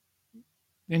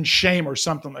shame or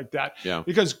something like that. Yeah.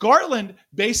 Because Garland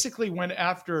basically went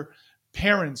after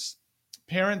parents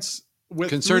with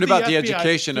concerned about the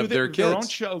education of their kids, their own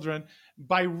children,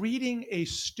 by reading a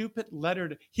stupid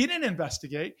letter. He didn't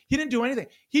investigate. He didn't do anything.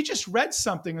 He just read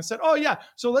something and said, "Oh yeah,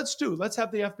 so let's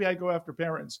have the FBI go after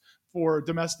parents for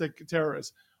domestic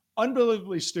terrorists."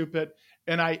 Unbelievably stupid.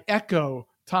 And I echo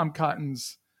Tom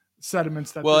Cotton's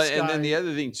sentiments that and then the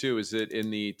other thing too is that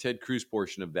in the Ted Cruz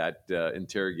portion of that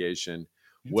interrogation,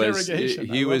 was Interrogation.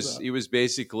 I he love was that. he was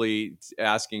basically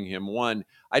asking him one.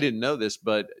 I didn't know this,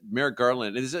 but Merrick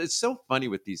Garland. It's so funny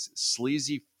with these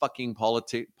sleazy fucking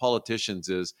politicians.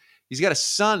 Is he's got a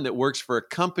son that works for a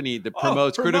company that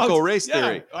promotes critical race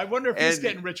theory. I wonder if he's And-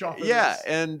 getting rich off of Yeah,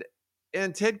 this.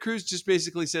 and Ted Cruz just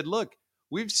basically said, "Look,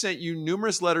 we've sent you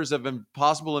numerous letters of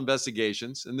possible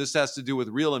investigations, and this has to do with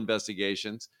real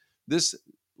investigations. This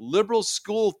liberal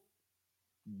school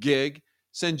gig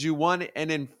sends you one, and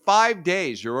in 5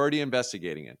 days, you're already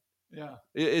investigating it. Yeah.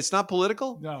 It's not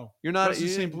political. No. You're not. Doesn't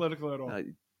seem political at all.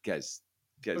 Guys.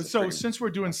 So since we're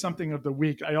doing something of the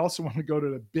week, I also want to go to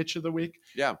the bitch of the week.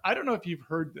 Yeah. I don't know if you've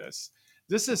heard this.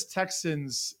 This is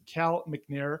Texans Cal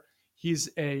McNair. He's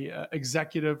a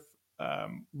executive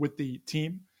with the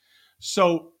team.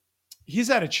 So he's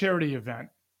at a charity event,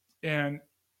 and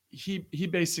he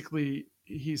basically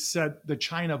said the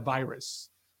China virus.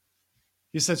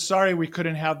 He said, sorry, we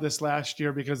couldn't have this last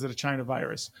year because of the China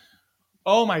virus.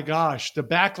 Oh my gosh, the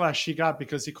backlash he got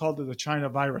because he called it the China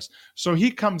virus. So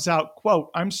he comes out, quote,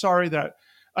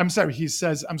 he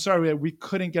says, I'm sorry that we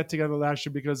couldn't get together last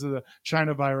year because of the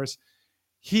China virus.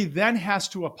 He then has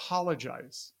to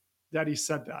apologize that he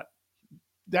said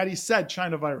that he said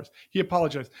China virus. He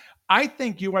apologized. I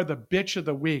think you are the bitch of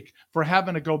the week for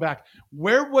having to go back.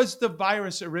 Where was the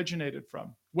virus originated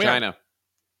from? Where? China.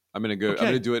 I'm going to go. Okay.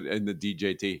 I'm going to do it in the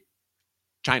DJT.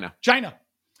 China.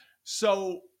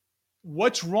 So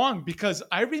what's wrong? Because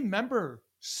I remember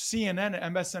CNN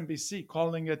and MSNBC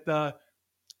calling it the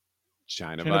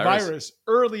China virus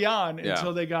early on Yeah.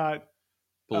 until they got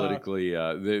politically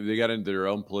they got into their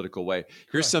own political way.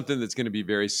 Here's Correct. something that's going to be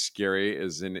very scary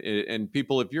and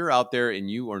people, if you're out there and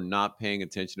you are not paying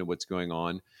attention to what's going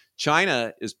on,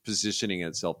 China is positioning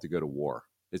itself to go to war.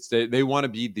 They want to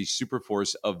be the super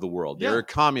force of the world. They're a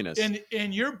communist.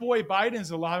 And your boy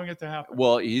Biden's allowing it to happen.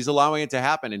 Well, he's allowing it to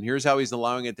happen. And here's how he's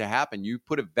allowing it to happen. You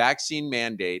put a vaccine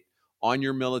mandate on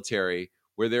your military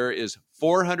where there is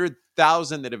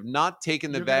 400,000 that have not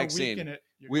taken the You're gonna vaccine. weaken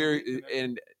it.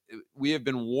 And we have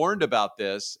been warned about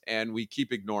this and we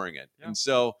keep ignoring it. Yeah. And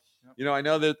so, Yeah. I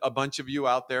know that a bunch of you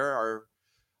out there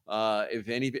are,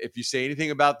 if you say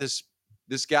anything about this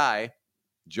guy,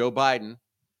 Joe Biden,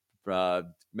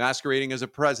 masquerading as a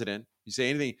president, you say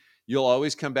anything, you'll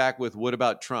always come back with, what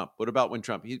about Trump? What about when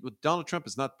Trump? Donald Trump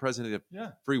is not the president of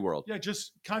the free world. Yeah,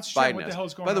 just concentrate on Biden what the is.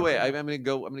 hell's going By on. the way, right I'm now.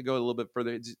 going to go a little bit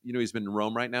further. He's been in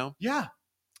Rome right now. Yeah.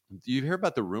 Do you hear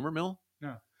about the rumor mill?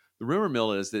 No. The rumor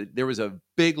mill is that there was a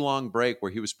big long break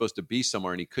where he was supposed to be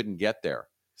somewhere and he couldn't get there.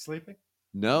 Sleeping?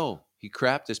 No, he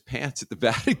crapped his pants at the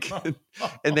Vatican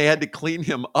and they had to clean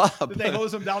him up. Did they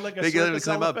hose him down like a They got him to circus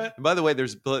clean him up. elephant? And by the way,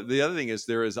 the other thing is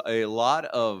there is a lot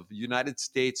of United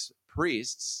States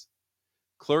priests,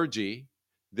 clergy,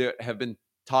 that have been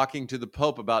talking to the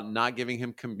Pope about not giving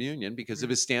him communion because of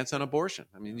his stance on abortion.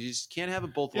 I mean, you just can't have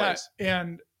it both ways.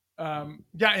 And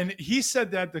and he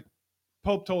said that the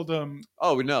Pope told him.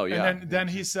 Oh no, yeah. And then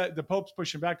he said the Pope's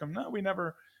pushing back. No, we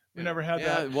never had Yeah,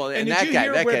 that. well, and did that you guy,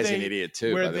 hear that where guy's an they- idiot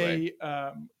too. Where by the way.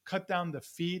 they cut down the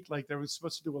feet, like they were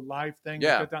supposed to do a live thing.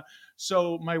 Yeah. Cut down.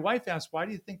 So my wife asked, "Why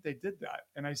do you think they did that?"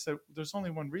 And I said, "There's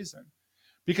only one reason,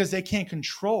 because they can't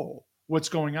control what's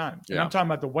going on." And Yeah. I'm talking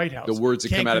about the White House. The words that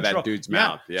Can't come out of that control- dude's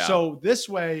mouth. Yeah. So this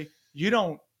way, you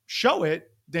don't show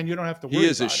it, then you don't have to worry. He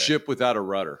is a about it. ship without a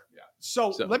rudder. Yeah.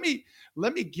 So, So- let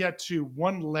me get to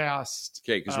one last.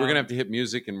 Okay, because we're gonna have to hit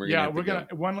music and we're gonna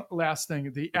one last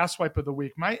thing. The asswipe of the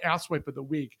week. My asswipe of the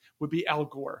week would be Al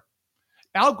Gore.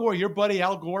 Al Gore, your buddy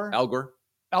Al Gore. Al Gore.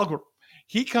 Al Gore.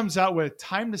 He comes out with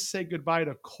time to say goodbye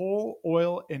to coal,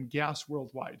 oil, and gas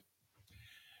worldwide.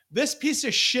 This piece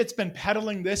of shit's been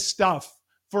peddling this stuff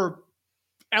for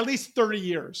at least 30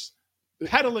 years.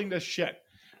 Peddling this shit.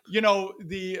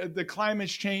 The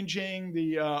climate's changing,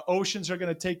 the oceans are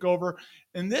going to take over.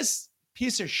 And this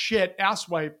piece of shit,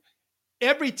 asswipe,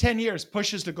 every 10 years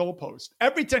pushes the goalpost.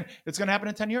 Every 10. It's going to happen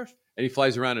in 10 years. And he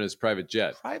flies around in his private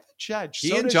jet. Private jet. He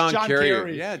So and does John Kerry.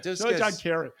 Kerry. Yeah, just So does John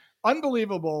Kerry.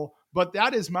 Unbelievable. But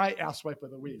that is my asswipe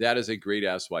of the week. that is a great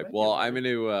ass wipe. Thank Well,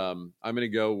 you. I'm gonna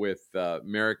go with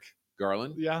Merrick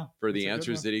Garland Yeah. for the that's a good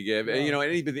answers one. that he gave. Yeah.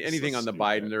 Anything So on the stupid.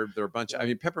 Biden, they're a bunch. Yeah. I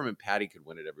mean, Peppermint Patty could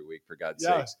win it every week for God's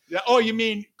Yeah. sakes. Yeah. Oh, you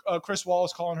mean Chris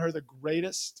Wallace calling her the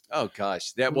greatest? Oh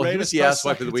gosh, he was Greatest the ass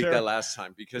wipe of the week secretary. that last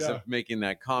time because Yeah. of making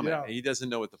that comment. Yeah. He doesn't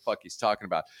know what the fuck he's talking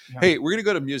about. Yeah. Hey, we're gonna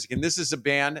go to music, and this is a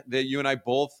band that you and I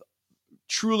both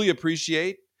truly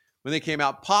appreciate. When they came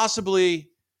out, possibly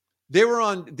they were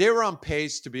on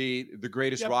pace to be the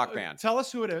greatest Yeah, rock band. Tell us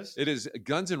who it is. It is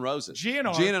Guns N' Roses.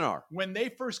 GNR. GNR. When they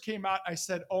first came out, I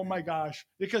said, "Oh my gosh,"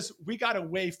 because we got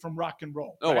away from rock and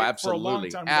roll. Oh, right? absolutely, For a long time. we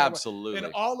got away. absolutely.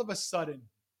 And all of a sudden,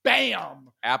 bam.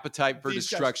 Appetite for These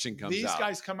Destruction guys, comes these out.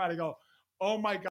 guys come out and go, oh my God.